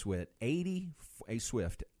 Loretta Swift,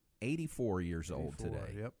 84 years old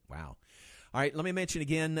today. Yep. Wow. All right, let me mention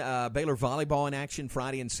again, Baylor volleyball in action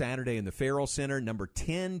Friday and Saturday in the Farrell Center. Number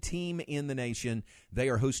 10 team in the nation. They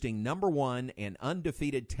are hosting number 1 and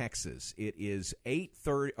undefeated Texas. It is 8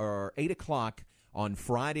 o'clock on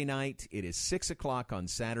Friday night. It is 6 o'clock on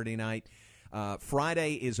Saturday night.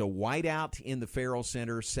 Friday is a whiteout in the Farrell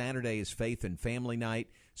Center. Saturday is Faith and Family Night.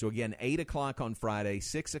 So, again, 8 o'clock on Friday,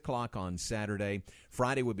 6 o'clock on Saturday.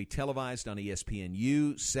 Friday will be televised on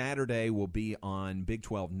ESPNU. Saturday will be on Big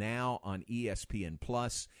 12 Now on ESPN+.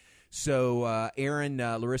 So, Aaron,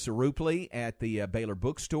 Larissa Rupley at the Baylor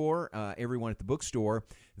Bookstore, everyone at the bookstore,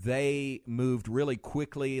 they moved really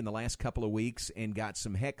quickly in the last couple of weeks and got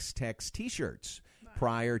some Hex Tex T-shirts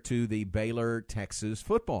prior to the Baylor-Texas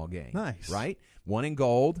football game. Nice. Right? One in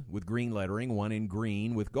gold with green lettering, one in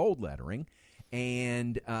green with gold lettering.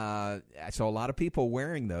 And I saw a lot of people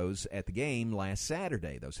wearing those at the game last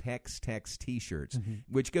Saturday, those Hex Tex T-shirts,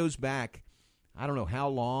 which goes back, I don't know how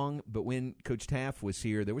long, but when Coach Taft was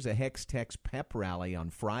here, there was a Hex Tex pep rally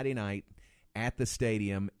on Friday night at the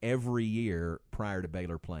stadium every year prior to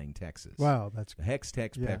Baylor playing Texas. Wow, that's the Hex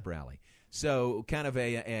Tex pep rally. So kind of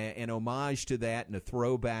an homage to that and a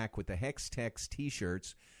throwback with the Hex Tex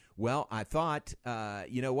T-shirts. Well, I thought,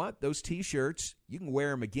 you know what? Those T-shirts, you can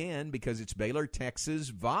wear them again because it's Baylor,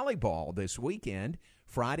 Texas volleyball this weekend,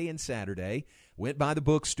 Friday and Saturday. Went by the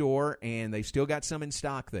bookstore, and they still got some in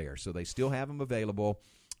stock there. So they still have them available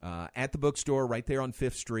at the bookstore right there on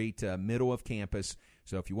 5th Street, middle of campus.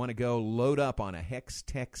 So if you want to go load up on a Hex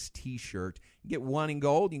Tex T-shirt, you can get one in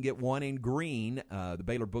gold, you can get one in green. The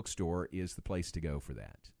Baylor Bookstore is the place to go for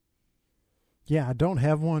that. Yeah, I don't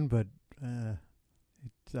have one, but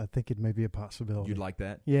I think it may be a possibility. You'd like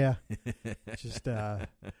that? Yeah. Just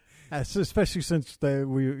especially since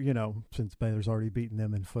since Baylor's already beaten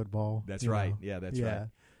them in football. That's right. Yeah, that's right.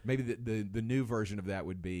 Maybe the new version of that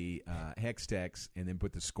would be Hex Tex and then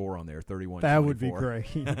put the score on there, 31-24. That would be great.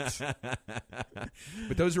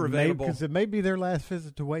 But those are available. Because it may be their last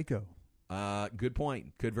visit to Waco. Good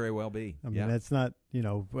point. Could very well be. I mean, that's not,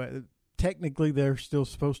 technically they're still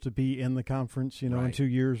supposed to be in the conference, in 2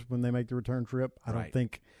 years when they make the return trip. I don't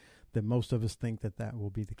think that most of us think that will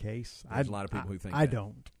be the case. There's a lot of people who think I that.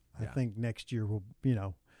 don't. I think next year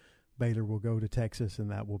Baylor will go to Texas, and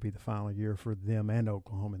that will be the final year for them and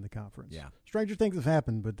Oklahoma in the conference. Yeah. Stranger things have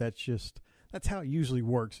happened, but that's how it usually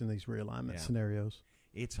works in these realignment scenarios.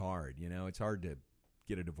 It's hard, It's hard to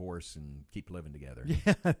get a divorce and keep living together.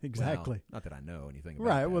 Yeah, exactly. Well, not that I know anything about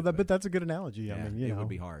right. that. Well, but that's a good analogy. Yeah, I mean, it would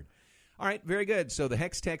be hard. All right, very good. So the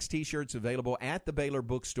Hex Tex T-shirts available at the Baylor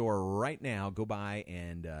Bookstore right now. Go by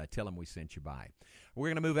and tell them we sent you by. We're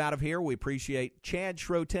going to move out of here. We appreciate Chad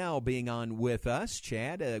Schroetel being on with us.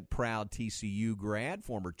 Chad, a proud TCU grad,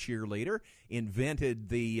 former cheerleader, invented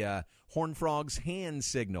the Horned Frogs hand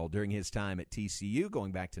signal during his time at TCU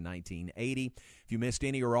going back to 1980. If you missed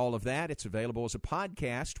any or all of that, it's available as a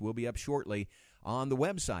podcast. We'll be up shortly on the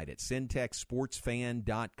website at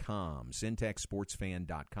syntechsportsfan.com,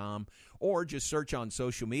 syntechsportsfan.com, or just search on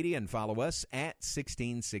social media and follow us at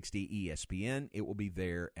 1660 ESPN. It will be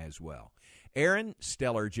there as well. Aaron,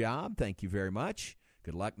 stellar job. Thank you very much.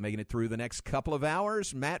 Good luck making it through the next couple of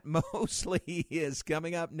hours. Matt Mosley is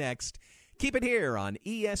coming up next. Keep it here on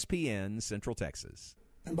ESPN Central Texas.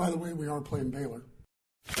 And by the way, we are playing Baylor.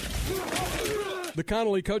 The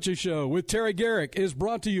Connolly Coaching Show with Terry Garrick is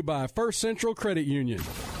brought to you by First Central Credit Union.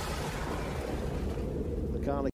 The Connolly